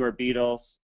fewer and fewer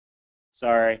beetles,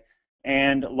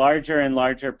 and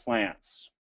larger plants.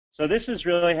 So this is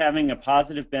really having a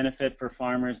positive benefit for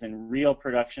farmers in real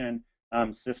production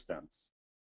systems.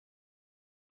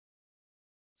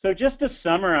 So just to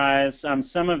summarize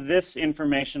some of this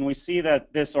information, we see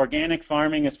that this organic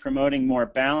farming is promoting more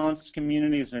balanced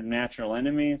communities of natural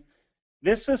enemies.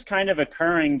 This is kind of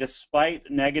occurring despite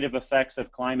negative effects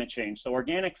of climate change. So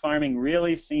organic farming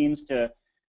really seems to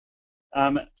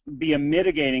be a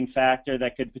mitigating factor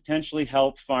that could potentially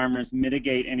help farmers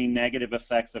mitigate any negative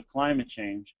effects of climate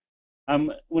change.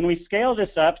 When we scale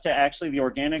this up to actually the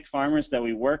organic farmers that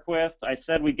we work with, I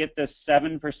said we get this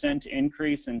 7%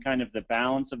 increase in kind of the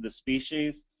balance of the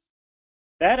species.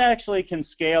 That actually can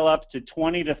scale up to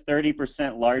 20 to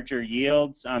 30% larger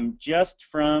yields just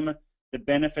from the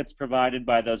benefits provided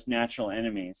by those natural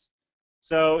enemies.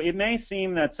 So it may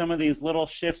seem that some of these little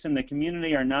shifts in the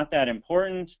community are not that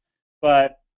important,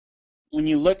 but when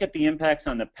you look at the impacts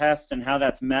on the pests and how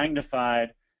that's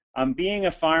magnified, being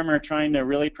a farmer trying to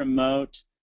really promote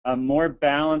a more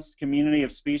balanced community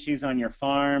of species on your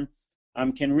farm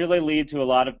can really lead to a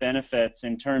lot of benefits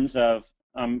in terms of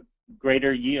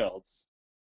greater yields.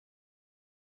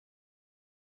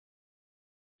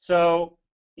 So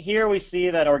here we see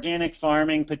that organic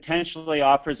farming potentially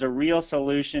offers a real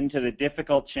solution to the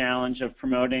difficult challenge of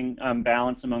promoting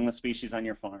balance among the species on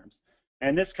your farms.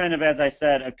 And this kind of, as I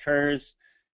said, occurs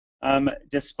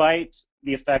despite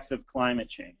the effects of climate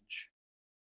change.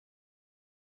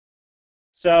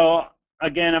 So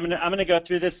again, I'm going to go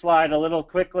through this slide a little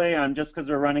quickly just because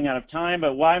we're running out of time,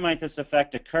 but why might this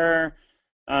effect occur?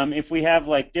 If we have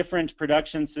like different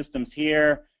production systems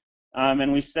here,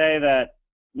 and we say that,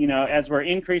 you know, as we're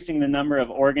increasing the number of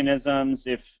organisms,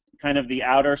 if kind of the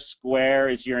outer square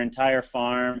is your entire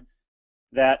farm,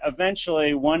 that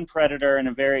eventually one predator in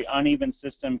a very uneven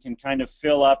system can kind of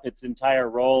fill up its entire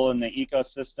role in the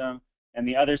ecosystem, and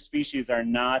the other species are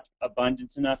not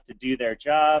abundant enough to do their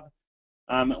job,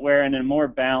 where in a more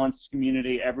balanced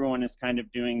community, everyone is kind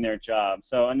of doing their job.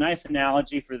 So a nice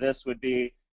analogy for this would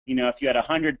be, you know, if you had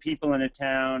 100 people in a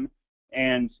town,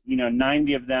 and, you know,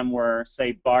 90 of them were,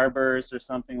 say, barbers or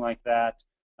something like that,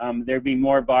 there'd be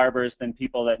more barbers than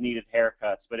people that needed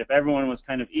haircuts. But if everyone was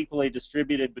kind of equally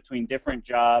distributed between different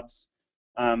jobs,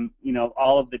 you know,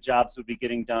 all of the jobs would be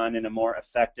getting done in a more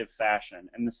effective fashion.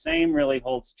 And the same really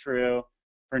holds true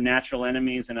for natural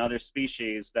enemies and other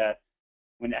species, that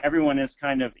when everyone is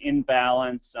kind of in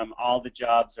balance, all the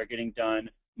jobs are getting done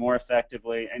more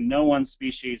effectively, and no one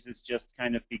species is just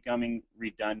kind of becoming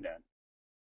redundant.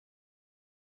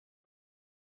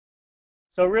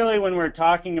 So really, when we're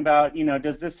talking about, you know,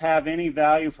 does this have any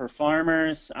value for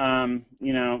farmers?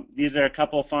 You know, these are a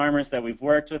couple of farmers that we've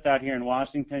worked with out here in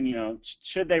Washington. You know,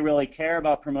 should they really care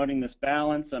about promoting this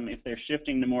balance? If they're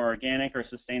shifting to more organic or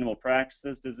sustainable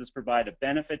practices, does this provide a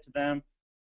benefit to them?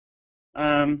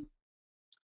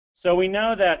 So we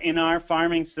know that in our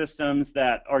farming systems,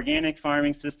 that organic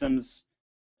farming systems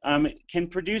can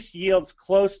produce yields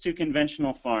close to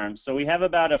conventional farms. So we have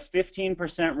about a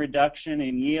 15% reduction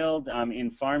in yield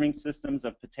in farming systems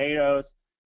of potatoes.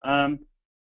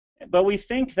 But we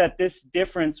think that this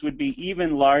difference would be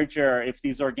even larger if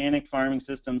these organic farming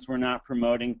systems were not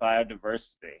promoting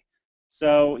biodiversity.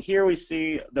 So here we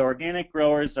see the organic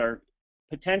growers are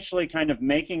potentially kind of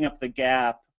making up the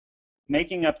gap,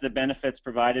 making up the benefits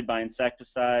provided by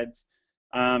insecticides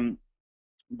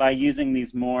by using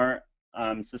these more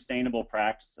sustainable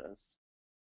practices.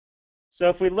 So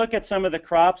if we look at some of the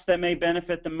crops that may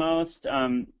benefit the most,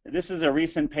 this is a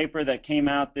recent paper that came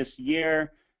out this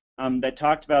year that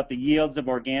talked about the yields of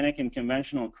organic and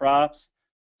conventional crops.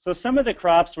 So some of the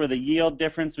crops where the yield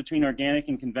difference between organic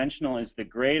and conventional is the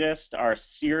greatest are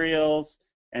cereals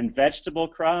and vegetable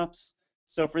crops.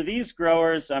 So for these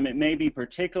growers, it may be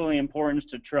particularly important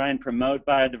to try and promote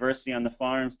biodiversity on the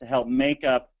farms to help make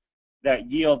up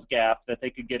that yield gap that they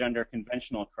could get under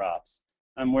conventional crops.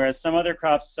 Whereas some other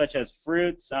crops, such as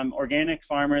fruits, organic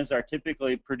farmers are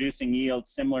typically producing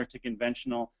yields similar to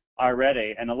conventional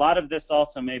already. And a lot of this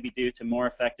also may be due to more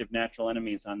effective natural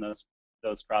enemies on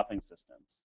those cropping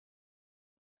systems.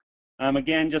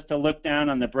 Again, just to look down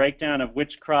on the breakdown of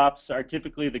which crops are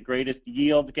typically the greatest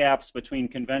yield gaps between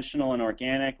conventional and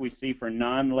organic, we see for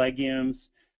non-legumes,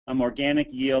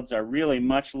 organic yields are really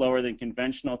much lower than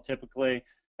conventional typically,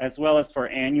 as well as for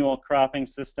annual cropping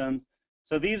systems.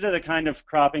 So these are the kind of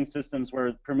cropping systems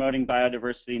where promoting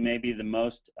biodiversity may be the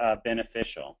most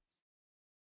beneficial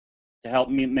to help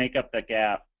make up the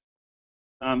gap.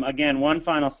 Again, one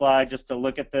final slide just to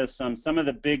look at this. Some of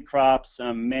the big crops,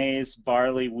 maize,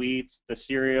 barley, wheat, the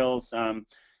cereals,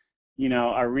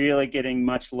 are really getting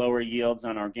much lower yields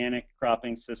on organic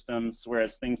cropping systems,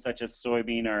 whereas things such as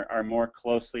soybean are more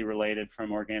closely related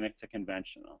from organic to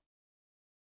conventional.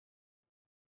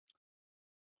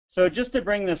 So just to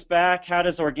bring this back, how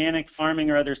does organic farming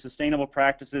or other sustainable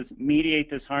practices mediate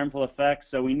this harmful effect?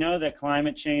 So we know that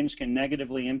climate change can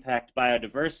negatively impact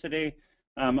biodiversity.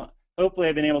 Hopefully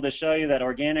I've been able to show you that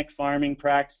organic farming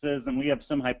practices, and we have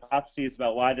some hypotheses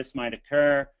about why this might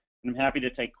occur, and I'm happy to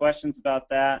take questions about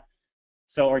that.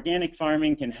 So organic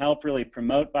farming can help really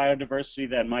promote biodiversity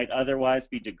that might otherwise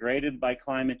be degraded by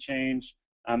climate change,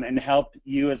 and help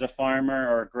you as a farmer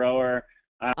or a grower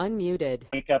Unmuted.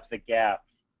 make up the gap.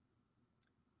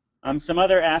 Some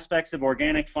other aspects of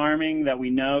organic farming that we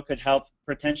know could help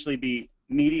potentially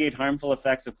mediate harmful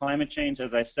effects of climate change.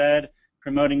 As I said,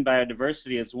 promoting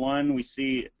biodiversity is one. We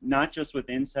see not just with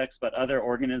insects, but other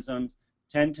organisms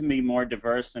tend to be more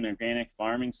diverse in organic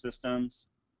farming systems.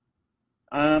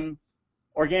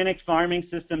 Organic farming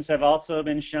systems have also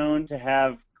been shown to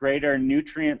have greater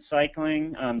nutrient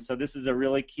cycling. So this is a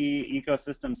really key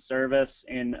ecosystem service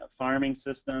in farming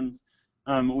systems.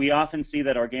 We often see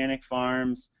that organic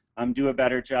farms do a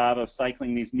better job of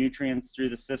cycling these nutrients through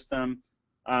the system.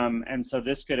 And so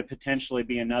this could potentially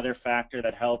be another factor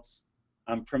that helps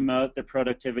promote the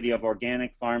productivity of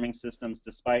organic farming systems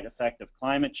despite effect of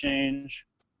climate change.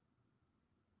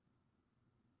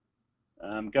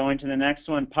 Going to the next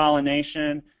one,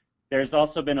 pollination. There's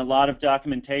also been a lot of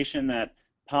documentation that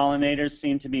pollinators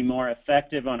seem to be more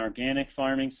effective on organic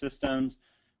farming systems.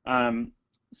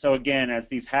 So again, as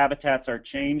these habitats are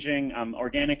changing,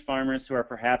 organic farmers who are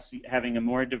perhaps having a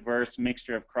more diverse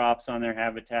mixture of crops on their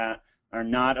habitat are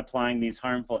not applying these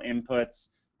harmful inputs,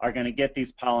 are going to get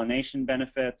these pollination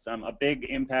benefits. A big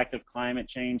impact of climate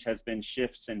change has been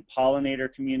shifts in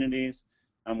pollinator communities,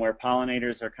 where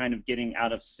pollinators are kind of getting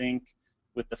out of sync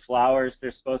with the flowers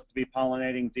they're supposed to be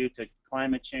pollinating due to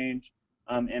climate change.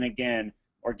 And again,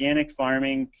 organic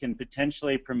farming can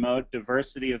potentially promote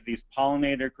diversity of these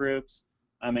pollinator groups,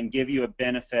 and give you a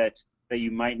benefit that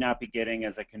you might not be getting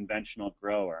as a conventional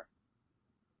grower.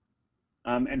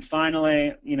 And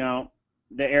finally,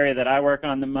 the area that I work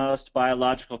on the most,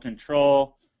 biological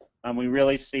control. We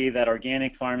really see that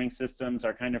organic farming systems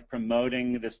are kind of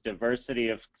promoting this diversity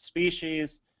of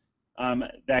species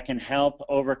that can help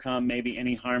overcome maybe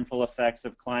any harmful effects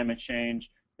of climate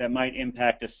change that might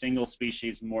impact a single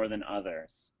species more than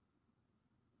others.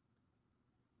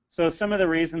 So some of the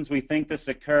reasons we think this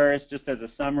occurs, just as a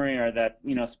summary, are that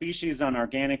species on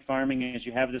organic farming, as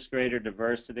you have this greater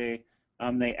diversity,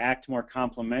 they act more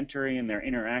complementary in their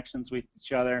interactions with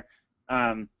each other.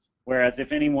 Whereas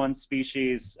if any one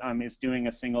species is doing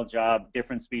a single job,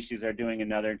 different species are doing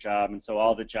another job, and so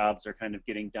all the jobs are kind of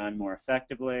getting done more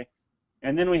effectively.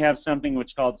 And then we have something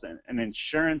which calls an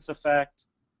insurance effect.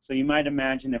 So you might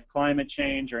imagine if climate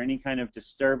change or any kind of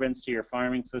disturbance to your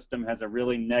farming system has a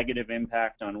really negative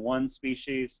impact on one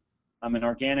species, an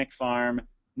organic farm,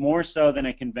 more so than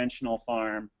a conventional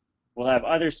farm, will have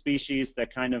other species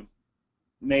that kind of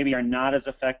maybe are not as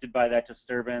affected by that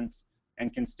disturbance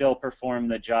and can still perform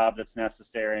the job that's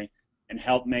necessary and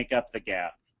help make up the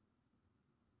gap.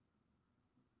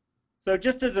 So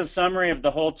just as a summary of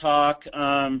the whole talk,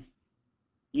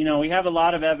 we have a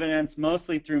lot of evidence,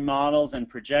 mostly through models and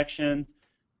projections,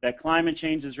 that climate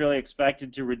change is really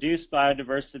expected to reduce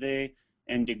biodiversity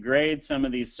and degrade some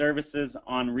of these services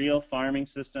on real farming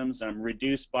systems,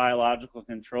 reduce biological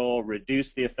control,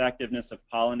 reduce the effectiveness of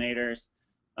pollinators.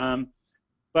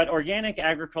 But organic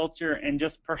agriculture and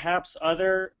just perhaps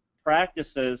other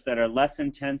practices that are less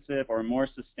intensive or more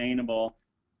sustainable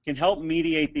can help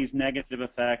mediate these negative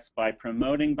effects by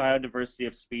promoting biodiversity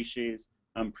of species,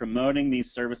 promoting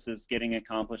these services getting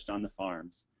accomplished on the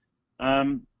farms.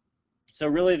 So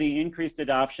really the increased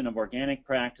adoption of organic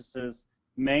practices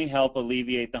may help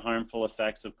alleviate the harmful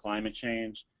effects of climate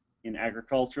change in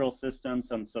agricultural systems.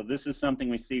 So this is something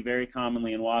we see very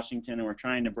commonly in Washington, and we're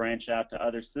trying to branch out to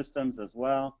other systems as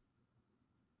well.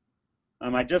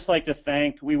 I'd just like to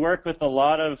thank, we work with a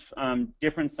lot of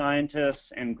different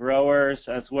scientists and growers,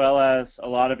 as well as a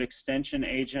lot of extension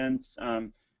agents.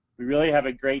 We really have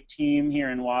a great team here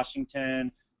in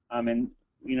Washington, and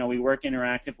we work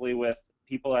interactively with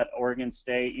people at Oregon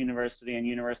State University and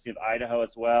University of Idaho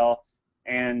as well.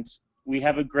 And we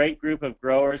have a great group of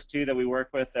growers too that we work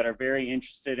with that are very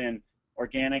interested in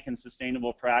organic and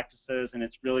sustainable practices, and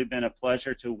it's really been a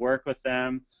pleasure to work with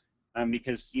them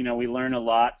because we learn a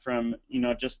lot from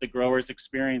just the growers'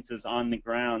 experiences on the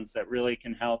grounds that really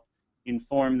can help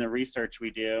inform the research we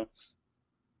do.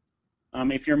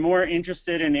 If you're more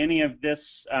interested in any of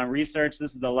this research,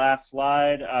 this is the last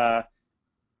slide.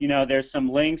 there's some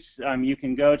links. You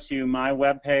can go to my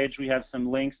webpage. We have some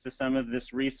links to some of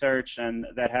this research, and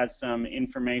that has some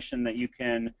information that you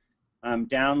can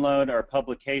download, or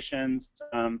publications.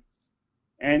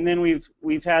 And then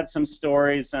we've had some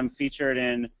stories featured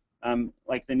in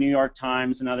like the New York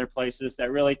Times and other places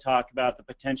that really talk about the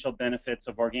potential benefits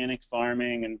of organic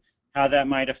farming and how that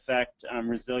might affect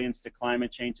resilience to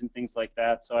climate change and things like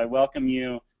that. So I welcome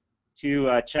you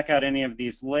to check out any of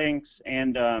these links,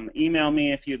 and email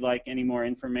me if you'd like any more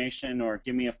information, or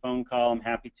give me a phone call. I'm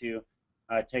happy to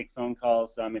take phone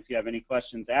calls if you have any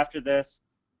questions after this.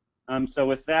 So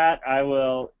with that, I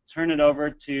will turn it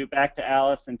over back to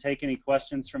Alice and take any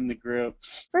questions from the group.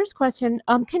 First question,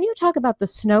 can you talk about the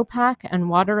snowpack and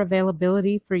water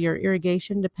availability for your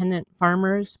irrigation-dependent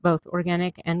farmers, both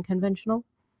organic and conventional?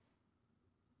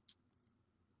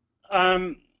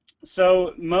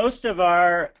 So most of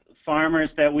our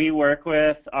farmers that we work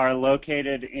with are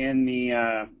located in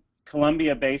the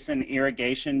Columbia Basin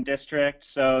Irrigation District.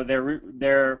 So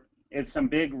there is some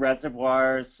big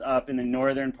reservoirs up in the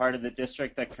northern part of the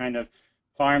district that kind of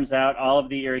farms out all of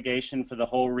the irrigation for the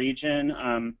whole region.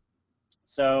 And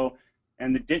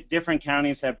the different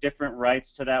counties have different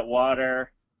rights to that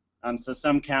water. So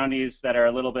some counties that are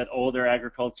a little bit older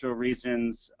agricultural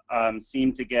regions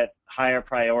seem to get higher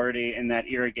priority in that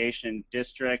irrigation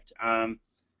district.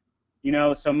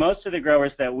 So most of the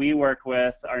growers that we work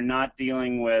with are not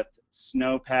dealing with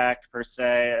snowpack per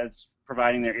se as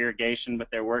providing their irrigation, but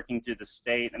they're working through the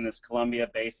state and this Columbia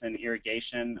Basin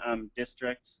Irrigation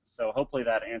District. So hopefully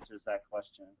that answers that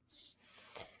question.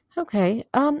 Okay.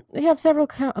 We have several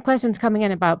questions coming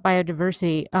in about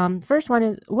biodiversity. First one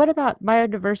is, what about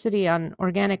biodiversity on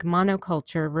organic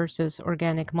monoculture versus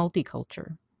organic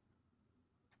multiculture?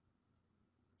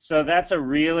 So that's a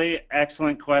really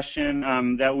excellent question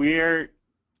that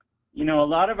a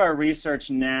lot of our research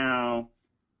now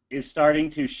is starting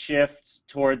to shift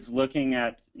towards looking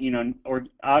at,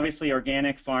 obviously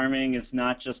organic farming is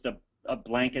not just a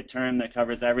blanket term that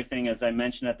covers everything. As I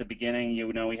mentioned at the beginning,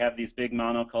 we have these big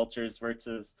monocultures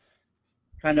versus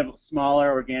kind of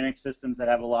smaller organic systems that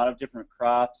have a lot of different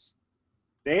crops.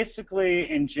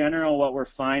 Basically, in general, what we're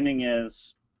finding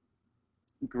is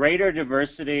greater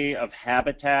diversity of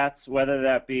habitats, whether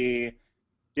that be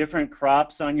different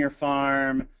crops on your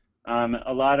farm.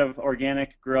 A lot of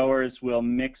organic growers will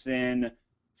mix in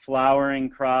flowering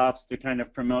crops to kind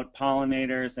of promote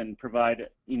pollinators and provide,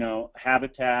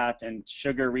 habitat and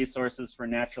sugar resources for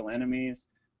natural enemies.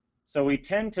 So we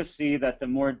tend to see that the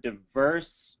more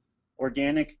diverse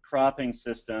organic cropping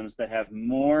systems that have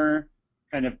more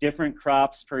kind of different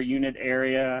crops per unit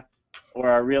area, or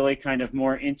are really kind of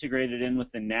more integrated in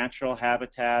with the natural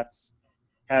habitats,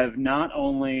 have not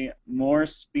only more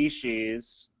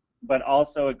species, but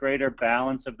also a greater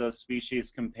balance of those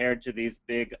species compared to these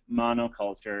big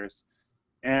monocultures.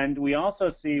 And we also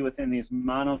see within these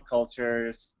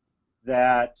monocultures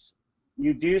that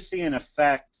you do see an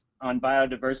effect on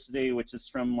biodiversity, which is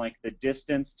from like the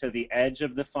distance to the edge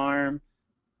of the farm.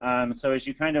 So as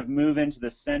you kind of move into the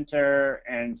center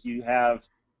and you have,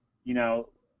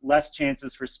 less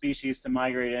chances for species to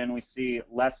migrate in, we see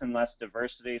less and less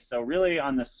diversity. So really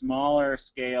on the smaller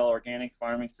scale organic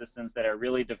farming systems that are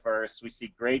really diverse, we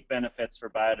see great benefits for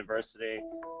biodiversity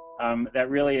that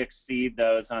really exceed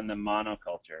those on the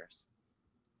monocultures.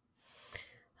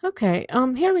 Okay,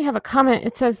 here we have a comment.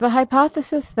 It says, the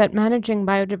hypothesis that managing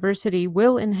biodiversity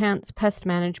will enhance pest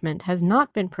management has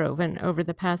not been proven over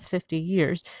the past 50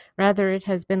 years. Rather, it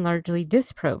has been largely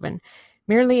disproven.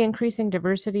 Merely increasing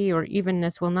diversity or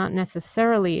evenness will not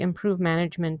necessarily improve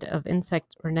management of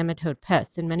insect or nematode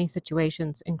pests. In many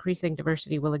situations, increasing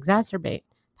diversity will exacerbate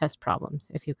pest problems.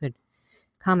 If you could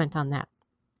comment on that.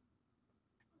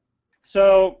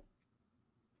 So,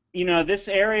 this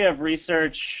area of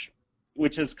research,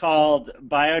 which is called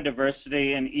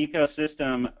biodiversity and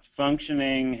ecosystem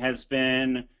functioning, has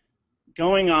been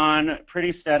going on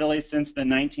pretty steadily since the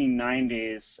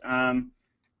 1990s.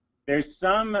 There's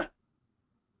some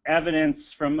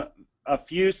evidence from a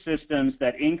few systems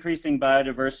that increasing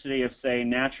biodiversity of, say,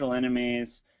 natural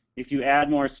enemies, if you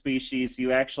add more species,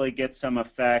 you actually get some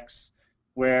effects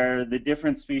where the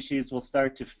different species will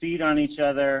start to feed on each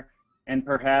other, and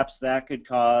perhaps that could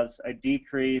cause a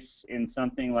decrease in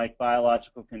something like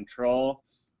biological control.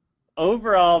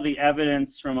 Overall, the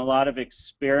evidence from a lot of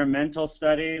experimental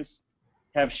studies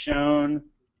have shown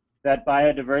that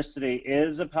biodiversity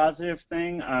is a positive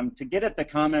thing. To get at the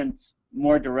comments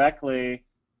more directly,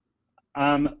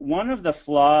 one of the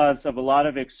flaws of a lot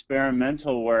of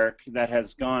experimental work that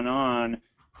has gone on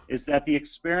is that the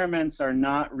experiments are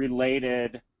not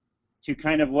related to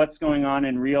kind of what's going on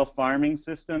in real farming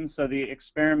systems. So the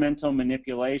experimental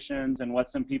manipulations and what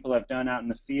some people have done out in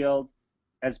the field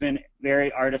has been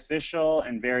very artificial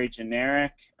and very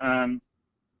generic.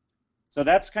 So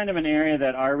that's kind of an area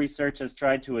that our research has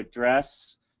tried to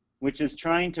address, which is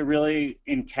trying to really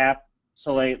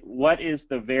encapsulate what is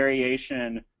the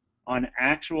variation on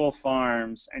actual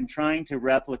farms and trying to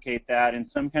replicate that in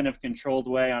some kind of controlled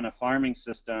way on a farming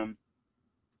system.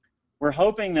 We're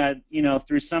hoping that,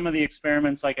 through some of the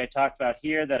experiments like I talked about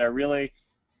here that are really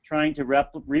trying to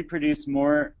reproduce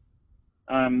more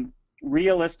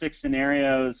realistic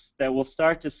scenarios, that we'll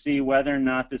start to see whether or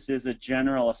not this is a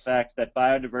general effect, that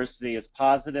biodiversity is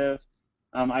positive.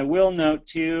 I will note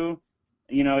too,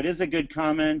 it is a good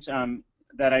comment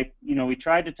that we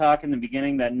tried to talk in the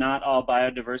beginning that not all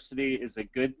biodiversity is a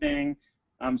good thing.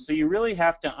 So you really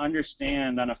have to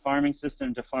understand on a farming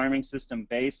system to farming system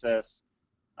basis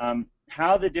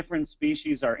how the different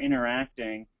species are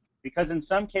interacting, because in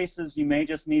some cases you may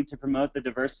just need to promote the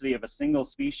diversity of a single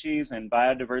species and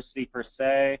biodiversity per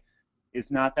se is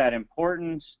not that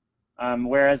important,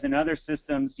 whereas in other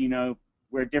systems,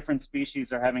 where different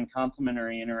species are having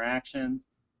complementary interactions,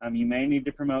 you may need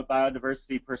to promote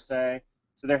biodiversity per se.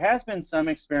 So there has been some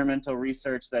experimental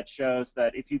research that shows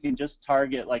that if you can just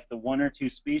target like the 1 or 2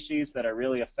 species that are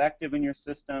really effective in your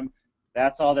system,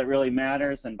 that's all that really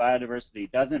matters, and biodiversity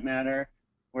doesn't matter.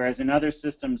 Whereas in other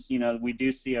systems, we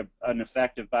do see an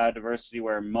effect of biodiversity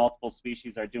where multiple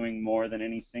species are doing more than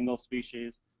any single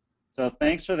species. So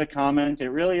thanks for the comment. It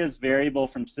really is variable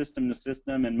from system to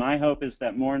system, and my hope is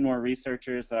that more and more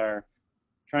researchers are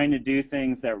trying to do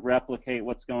things that replicate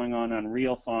what's going on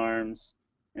real farms,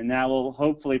 and that will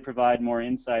hopefully provide more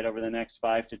insight over the next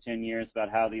 5 to 10 years about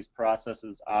how these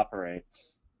processes operate.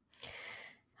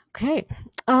 Okay.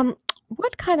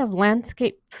 What kind of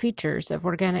landscape features of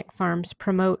organic farms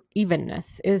promote evenness?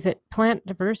 Is it plant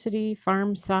diversity,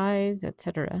 farm size,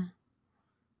 etc.?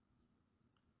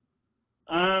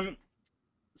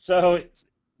 So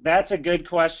that's a good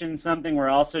question, something we're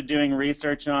also doing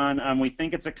research on. We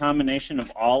think it's a combination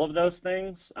of all of those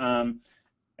things.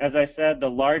 As I said, the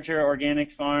larger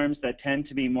organic farms that tend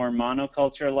to be more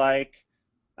monoculture-like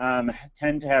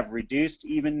tend to have reduced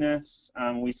evenness.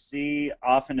 We see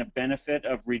often a benefit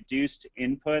of reduced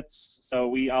inputs. So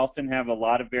we often have a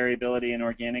lot of variability in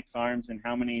organic farms in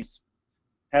how many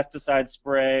pesticide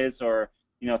sprays or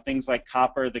things like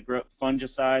copper, the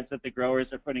fungicides that the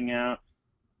growers are putting out.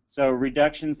 So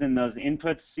reductions in those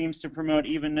inputs seems to promote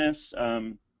evenness.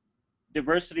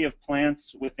 Diversity of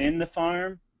plants within the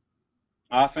farm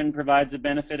often provides a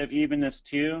benefit of evenness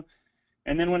too.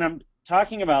 And then when I'm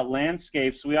talking about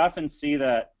landscapes, we often see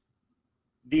that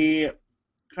the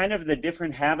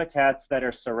different habitats that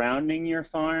are surrounding your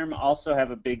farm also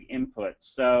have a big input.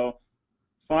 So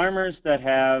farmers that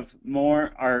have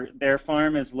their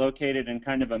farm is located in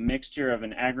kind of a mixture of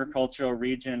an agricultural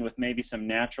region with maybe some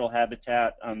natural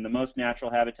habitat. The most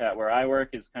natural habitat where I work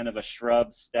is kind of a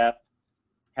shrub steppe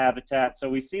habitat. So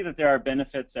we see that there are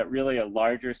benefits at really a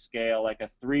larger scale, like a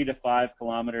 3 to 5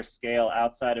 kilometer scale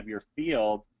outside of your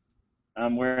field.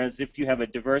 Whereas if you have a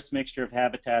diverse mixture of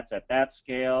habitats at that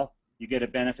scale, you get a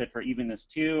benefit for evenness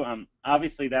too.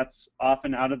 Obviously, that's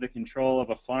often out of the control of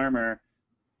a farmer.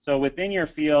 So within your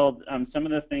field, some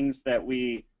of the things that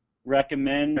we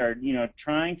recommend are,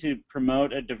 trying to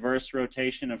promote a diverse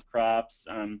rotation of crops.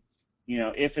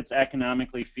 If it's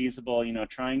economically feasible,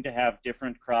 trying to have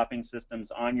different cropping systems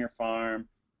on your farm.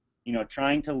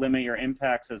 Trying to limit your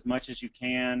impacts as much as you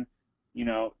can.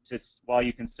 While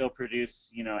you can still produce,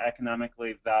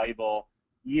 economically valuable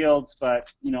yields, but,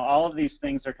 all of these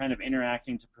things are kind of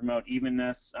interacting to promote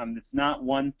evenness. It's not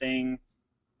one thing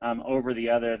over the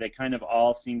other. They kind of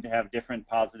all seem to have different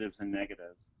positives and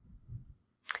negatives.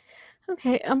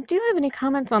 Okay. Do you have any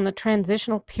comments on the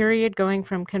transitional period going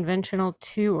from conventional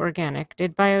to organic?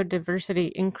 Did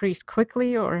biodiversity increase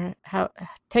quickly or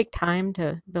take time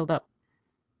to build up?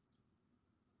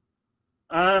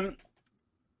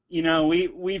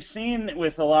 We've seen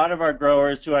with a lot of our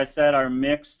growers who I said are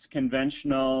mixed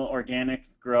conventional organic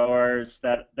growers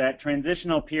that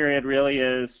transitional period really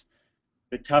is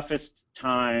the toughest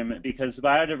time because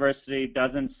biodiversity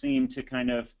doesn't seem to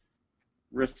kind of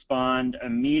respond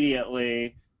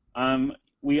immediately.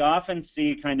 We often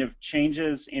see kind of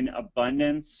changes in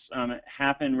abundance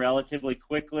happen relatively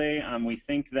quickly. We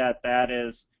think that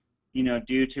is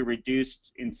due to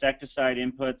reduced insecticide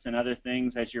inputs and other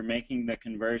things as you're making the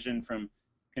conversion from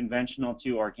conventional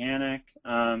to organic.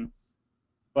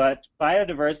 But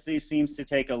biodiversity seems to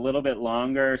take a little bit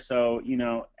longer. So,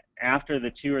 after the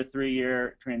 2 or 3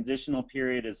 year transitional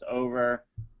period is over,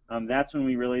 that's when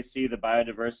we really see the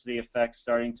biodiversity effects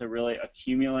starting to really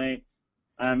accumulate,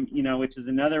 which is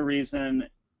another reason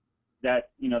that,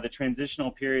 the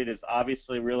transitional period is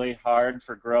obviously really hard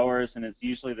for growers and is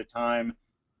usually the time,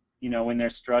 when they're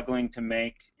struggling to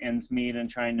make ends meet and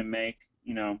trying to make,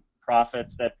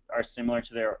 profits that are similar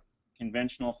to their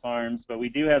conventional farms. But we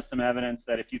do have some evidence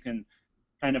that if you can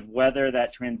kind of weather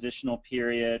that transitional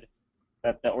period,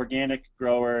 that the organic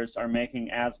growers are making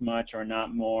as much or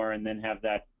not more, and then have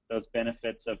those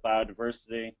benefits of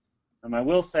biodiversity. I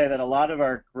will say that a lot of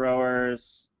our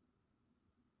growers,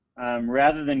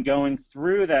 rather than going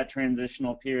through that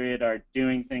transitional period, are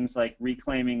doing things like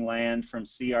reclaiming land from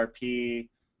CRP,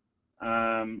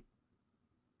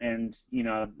 and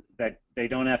that they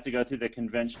don't have to go through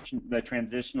the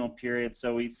transitional period.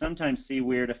 So we sometimes see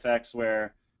weird effects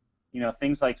where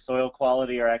things like soil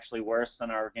quality are actually worse on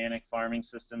our organic farming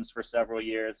systems for several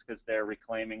years because they're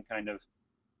reclaiming kind of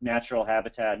natural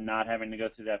habitat and not having to go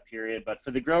through that period. But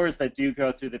for the growers that do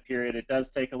go through the period, it does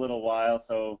take a little while.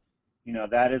 So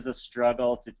that is a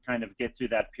struggle to kind of get through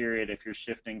that period if you're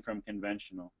shifting from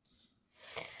conventional.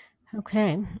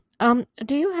 Okay.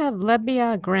 Do you have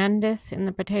Lebia grandis in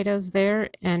the potatoes there?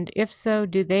 And if so,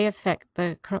 do they affect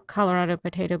the Colorado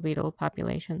potato beetle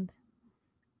populations?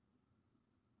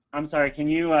 I'm sorry, can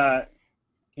you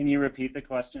repeat the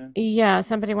question? Yeah,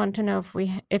 somebody wanted to know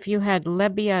if you had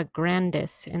Lebia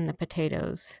grandis in the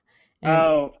potatoes,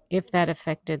 and if that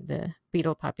affected the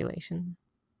beetle population.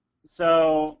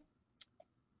 So,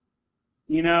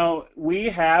 we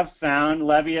have found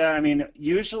Lebia. I mean,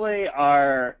 usually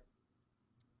our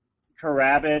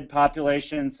carabid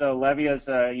population, so Lebia is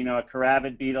a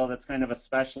carabid beetle that's kind of a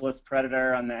specialist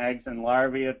predator on the eggs and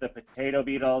larvae of the potato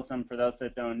beetles. For those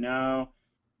that don't know,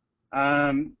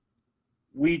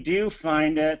 we do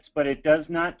find it, but it does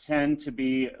not tend to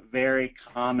be very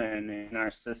common in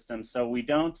our system. So we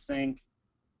don't think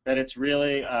that it's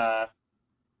really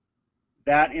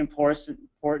that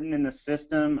important in the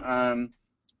system.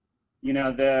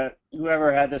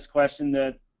 Whoever had this question,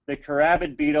 the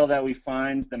carabid beetle that we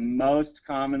find the most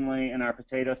commonly in our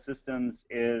potato systems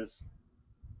is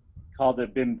called a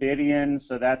Bimbidian,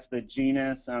 so that's the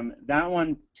genus. That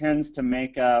one tends to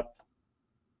make up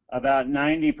about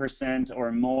 90%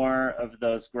 or more of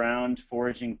those ground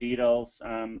foraging beetles.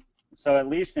 So at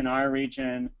least in our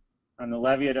region, the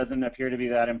Lebia doesn't appear to be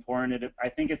that important. I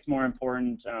think it's more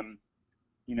important,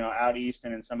 out east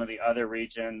and in some of the other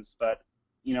regions. But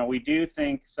we do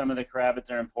think some of the carabids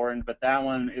are important, but that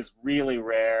one is really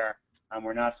rare.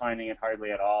 We're not finding it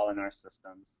hardly at all in our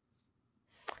systems.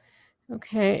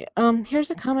 Okay.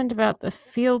 Here's a comment about the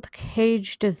field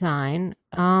cage design.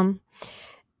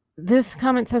 This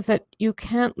comment says that you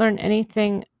can't learn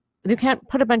anything. You can't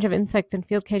put a bunch of insects in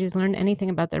field cages and learn anything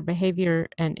about their behavior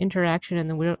and interaction in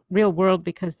the real world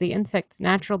because the insect's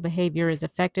natural behavior is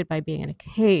affected by being in a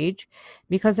cage.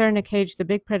 Because they're in a cage, the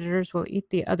big predators will eat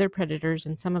the other predators,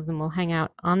 and some of them will hang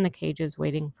out on the cages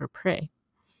waiting for prey.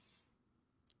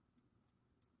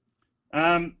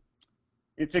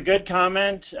 It's a good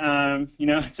comment.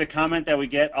 It's a comment that we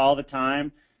get all the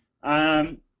time.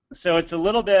 So it's a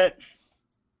little bit,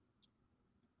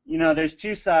 there's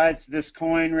two sides to this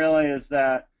coin, really, is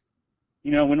that,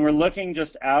 when we're looking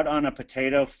just out on a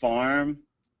potato farm,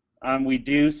 we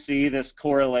do see this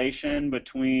correlation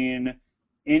between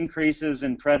increases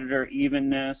in predator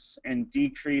evenness and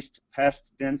decreased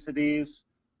pest densities.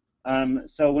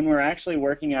 So when we're actually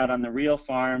working out on the real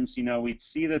farms, we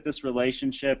see that this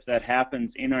relationship that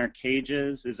happens in our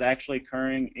cages is actually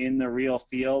occurring in the real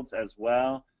fields as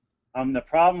well. The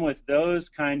problem with those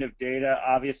kind of data,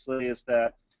 obviously, is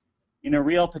that in a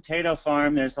real potato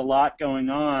farm, there's a lot going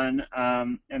on,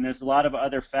 and there's a lot of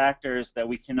other factors that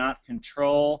we cannot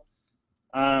control.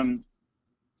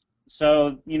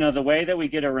 So, the way that we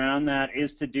get around that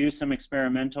is to do some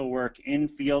experimental work in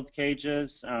field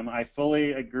cages. I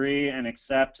fully agree and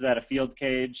accept that a field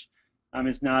cage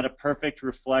is not a perfect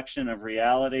reflection of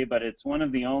reality, but it's one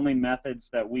of the only methods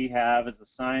that we have as a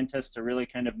scientist to really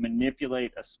kind of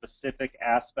manipulate a specific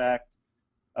aspect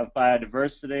of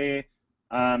biodiversity.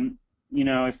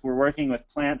 If we're working with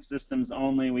plant systems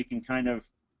only, we can kind of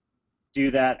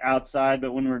do that outside,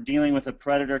 but when we're dealing with a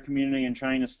predator community and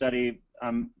trying to study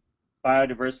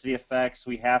biodiversity effects,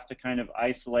 we have to kind of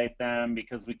isolate them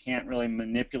because we can't really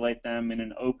manipulate them in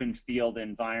an open field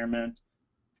environment.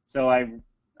 So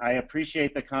I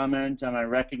appreciate the comment, and I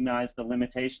recognize the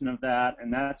limitation of that,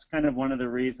 and that's kind of one of the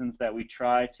reasons that we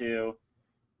try to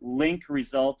link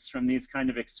results from these kind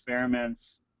of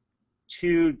experiments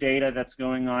to data that's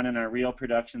going on in our real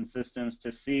production systems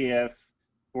to see if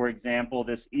for example,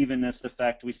 this evenness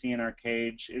effect we see in our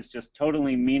cage is just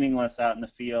totally meaningless out in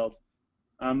the field.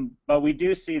 But we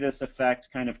do see this effect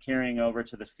kind of carrying over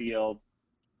to the field,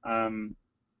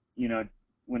 you know,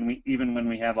 even when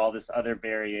we have all this other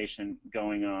variation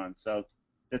going on. So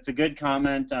that's a good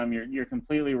comment. You're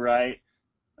completely right.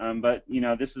 But you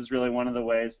know, this is really one of the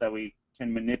ways that we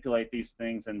can manipulate these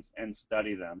things and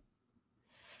study them.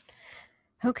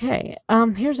 Okay,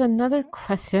 here's another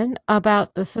question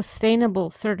about the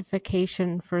sustainable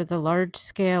certification for the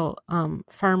large-scale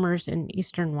farmers in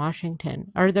eastern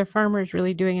Washington. Are the farmers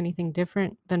really doing anything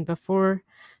different than before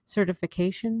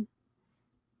certification?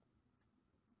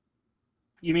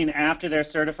 You mean after they're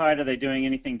certified, are they doing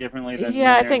anything differently than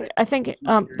Yeah, when I they're in think the I think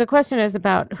education the period? question is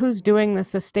about who's doing the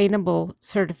sustainable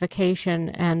certification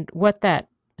and what that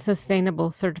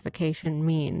sustainable certification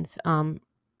means.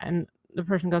 And the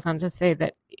person goes on to say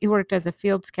that he worked as a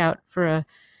field scout for a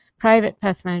private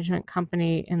pest management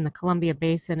company in the Columbia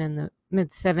Basin in the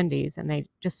mid-70s, and they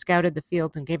just scouted the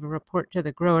fields and gave a report to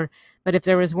the grower. But if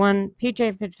there was one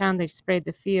PJ had found, they sprayed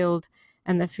the field,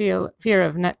 and the fear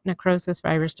of necrosis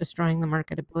virus destroying the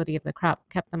marketability of the crop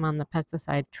kept them on the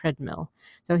pesticide treadmill.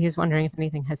 So he's wondering if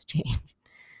anything has changed.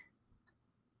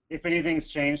 If anything's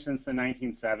changed since the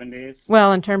 1970s.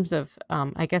 Well, in terms of,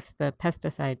 I guess, the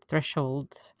pesticide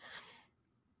threshold.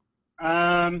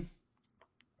 Um,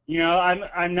 you know,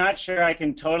 I'm not sure I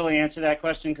can totally answer that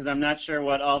question because I'm not sure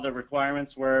what all the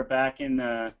requirements were back in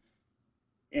the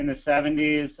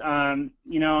 70s.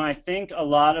 You know, I think a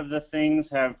lot of the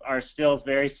things are still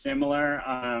very similar.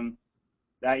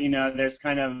 That, you know, there's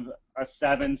kind of a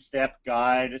 7-step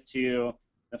guide to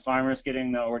the farmers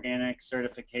getting the organic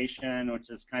certification,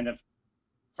 which is kind of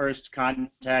first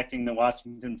contacting the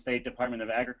Washington State Department of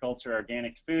Agriculture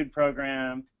Organic Food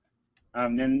Program.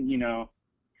 Then, you know,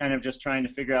 kind of just trying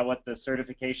to figure out what the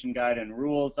certification guide and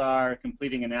rules are,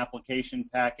 completing an application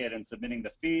packet and submitting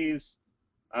the fees.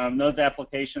 Those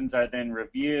applications are then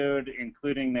reviewed,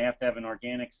 including they have to have an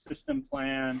organic system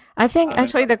plan. I think And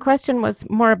actually the question was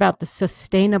more about the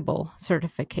sustainable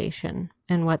certification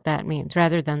and what that means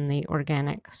rather than the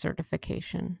organic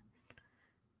certification.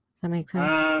 Does that make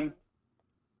sense?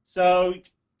 So,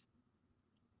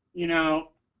 you know,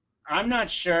 I'm not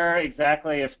sure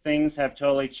exactly if things have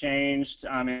totally changed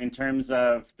in terms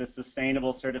of the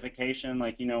sustainable certification.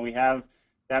 Like, you know, we have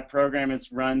that program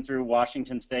is run through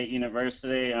Washington State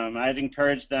University. I'd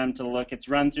encourage them to look. It's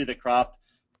run through the Crop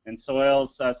and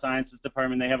Soils Sciences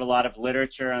Department. They have a lot of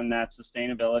literature on that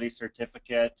sustainability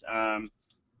certificate.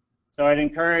 So I'd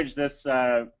encourage this,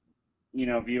 you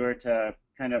know, viewer to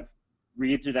kind of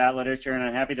read through that literature, and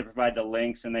I'm happy to provide the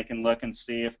links, and they can look and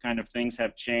see if kind of things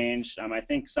have changed. I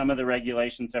think some of the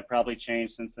regulations have probably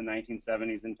changed since the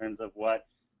 1970s in terms of what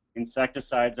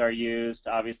insecticides are used,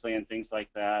 obviously, and things like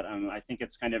that. I think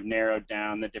it's kind of narrowed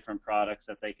down the different products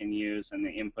that they can use and the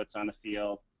inputs on the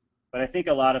field. But I think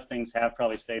a lot of things have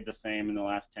probably stayed the same in the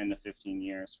last 10 to 15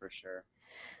 years for sure.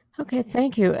 Okay,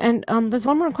 thank you. And there's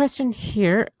one more question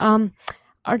here.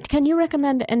 Can you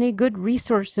recommend any good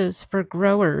resources for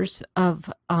growers of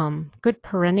good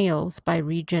perennials by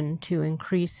region to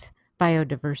increase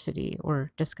biodiversity,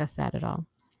 or discuss that at all?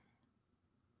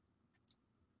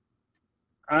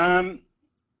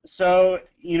 So,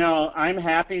 you know, I'm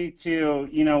happy to,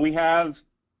 you know, we have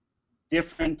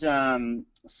different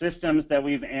systems that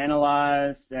we've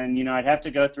analyzed, and, you know, I'd have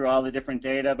to go through all the different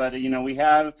data, but, you know, we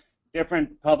have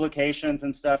different publications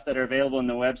and stuff that are available on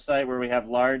the website where we have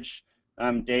large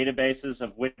databases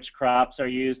of which crops are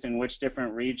used in which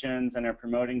different regions and are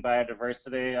promoting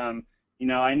biodiversity. You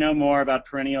know, I know more about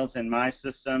perennials in my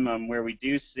system where we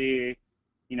do see,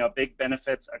 you know, big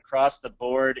benefits across the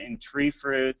board in tree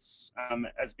fruits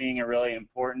as being a really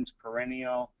important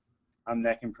perennial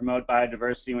that can promote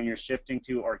biodiversity when you're shifting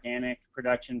to organic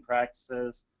production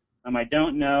practices. I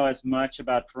don't know as much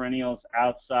about perennials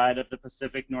outside of the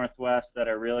Pacific Northwest that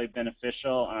are really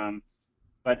beneficial,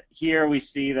 but here we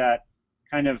see that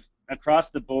kind of across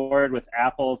the board with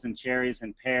apples and cherries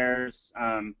and pears,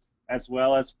 as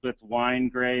well as with wine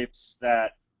grapes,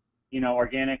 that, you know,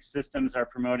 organic systems are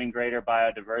promoting greater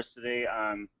biodiversity.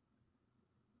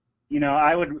 You know,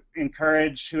 I would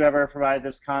encourage whoever provided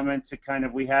this comment to kind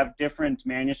of, we have different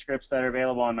manuscripts that are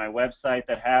available on my website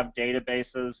that have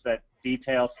databases that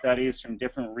detail studies from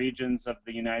different regions of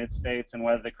the United States and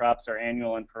whether the crops are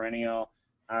annual and perennial.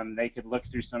 They could look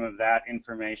through some of that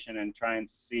information and try and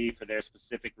see for their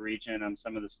specific region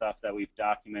some of the stuff that we've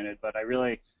documented. But I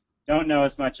really don't know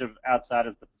as much of outside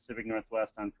of the Pacific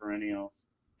Northwest on perennials.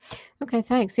 Okay,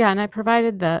 thanks. Yeah, and I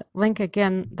provided the link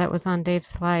again that was on Dave's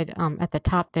slide at the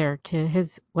top there to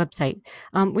his website.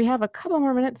 We have a couple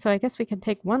more minutes, so I guess we can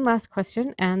take one last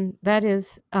question, and that is,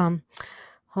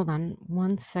 hold on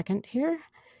one second here.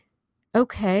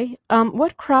 Okay,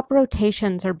 what crop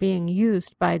rotations are being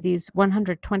used by these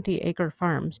 120-acre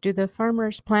farms? Do the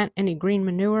farmers plant any green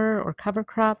manure or cover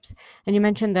crops? And you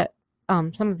mentioned that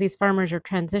some of these farmers are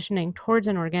transitioning towards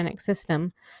an organic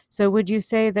system. So would you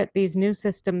say that these new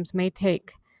systems may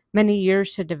take many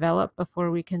years to develop before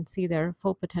we can see their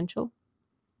full potential?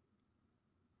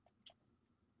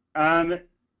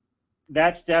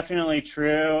 That's definitely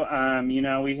true.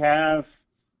 We have,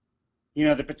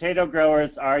 the potato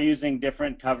growers are using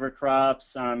different cover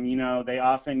crops. They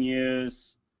often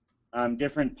use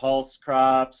different pulse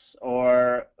crops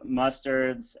or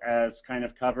mustards as kind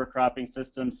of cover cropping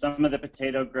systems. Some of the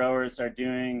potato growers are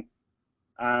doing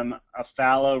a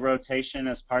fallow rotation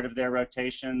as part of their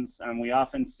rotations. We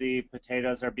often see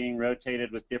potatoes are being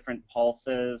rotated with different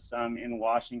pulses in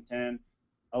Washington.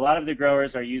 A lot of the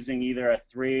growers are using either a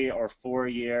 3 or 4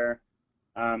 year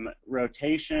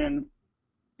rotation.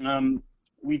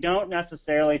 We don't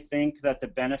necessarily think that the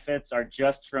benefits are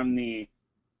just from the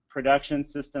production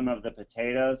system of the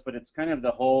potatoes, but it's kind of the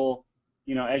whole,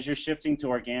 as you're shifting to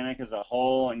organic as a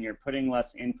whole and you're putting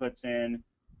less inputs in,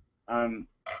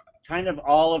 kind of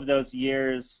all of those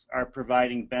years are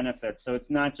providing benefits. So it's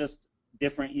not just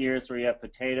different years where you have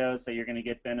potatoes that you're going to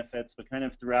get benefits, but kind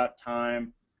of throughout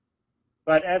time.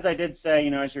 But as I did say,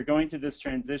 as you're going through this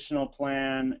transitional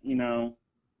plan,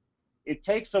 it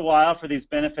takes a while for these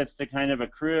benefits to kind of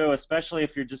accrue, especially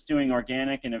if you're just doing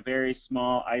organic in a very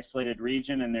small, isolated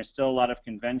region and there's still a lot of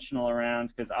conventional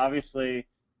around, because obviously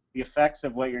the effects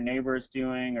of what your neighbor is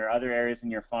doing or other areas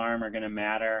in your farm are going to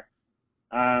matter.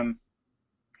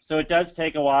 So it does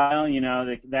take a while.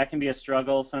 That can be a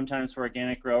struggle sometimes for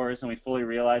organic growers, and we fully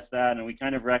realize that, and we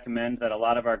kind of recommend that a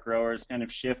lot of our growers kind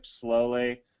of shift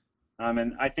slowly.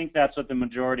 And I think that's what the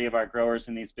majority of our growers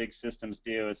in these big systems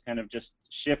do, is kind of just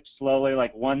shift slowly,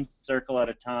 like one circle at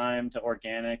a time, to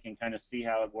organic and kind of see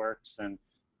how it works, and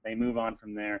they move on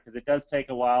from there. Because it does take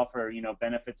a while for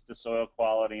benefits to soil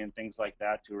quality and things like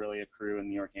that to really accrue in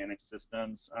the organic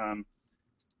systems.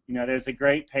 There's a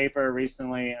great paper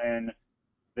recently in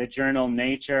the journal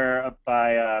Nature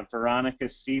by Veronica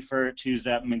Seifert, who's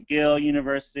at McGill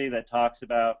University, that talks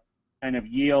about kind of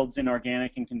yields in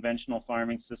organic and conventional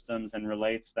farming systems and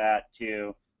relates that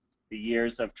to the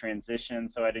years of transition.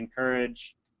 So I'd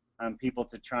encourage people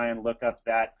to try and look up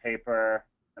that paper.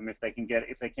 If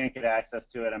they can't get access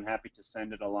to it, I'm happy to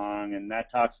send it along. And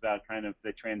that talks about kind of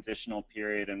the transitional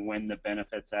period and when the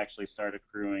benefits actually start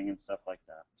accruing and stuff like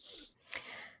that.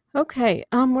 Okay,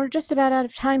 we're just about out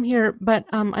of time here, but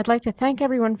I'd like to thank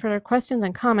everyone for their questions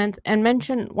and comments and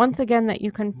mention once again that you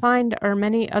can find our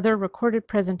many other recorded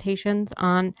presentations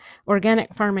on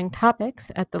organic farming topics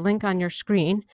at the link on your screen.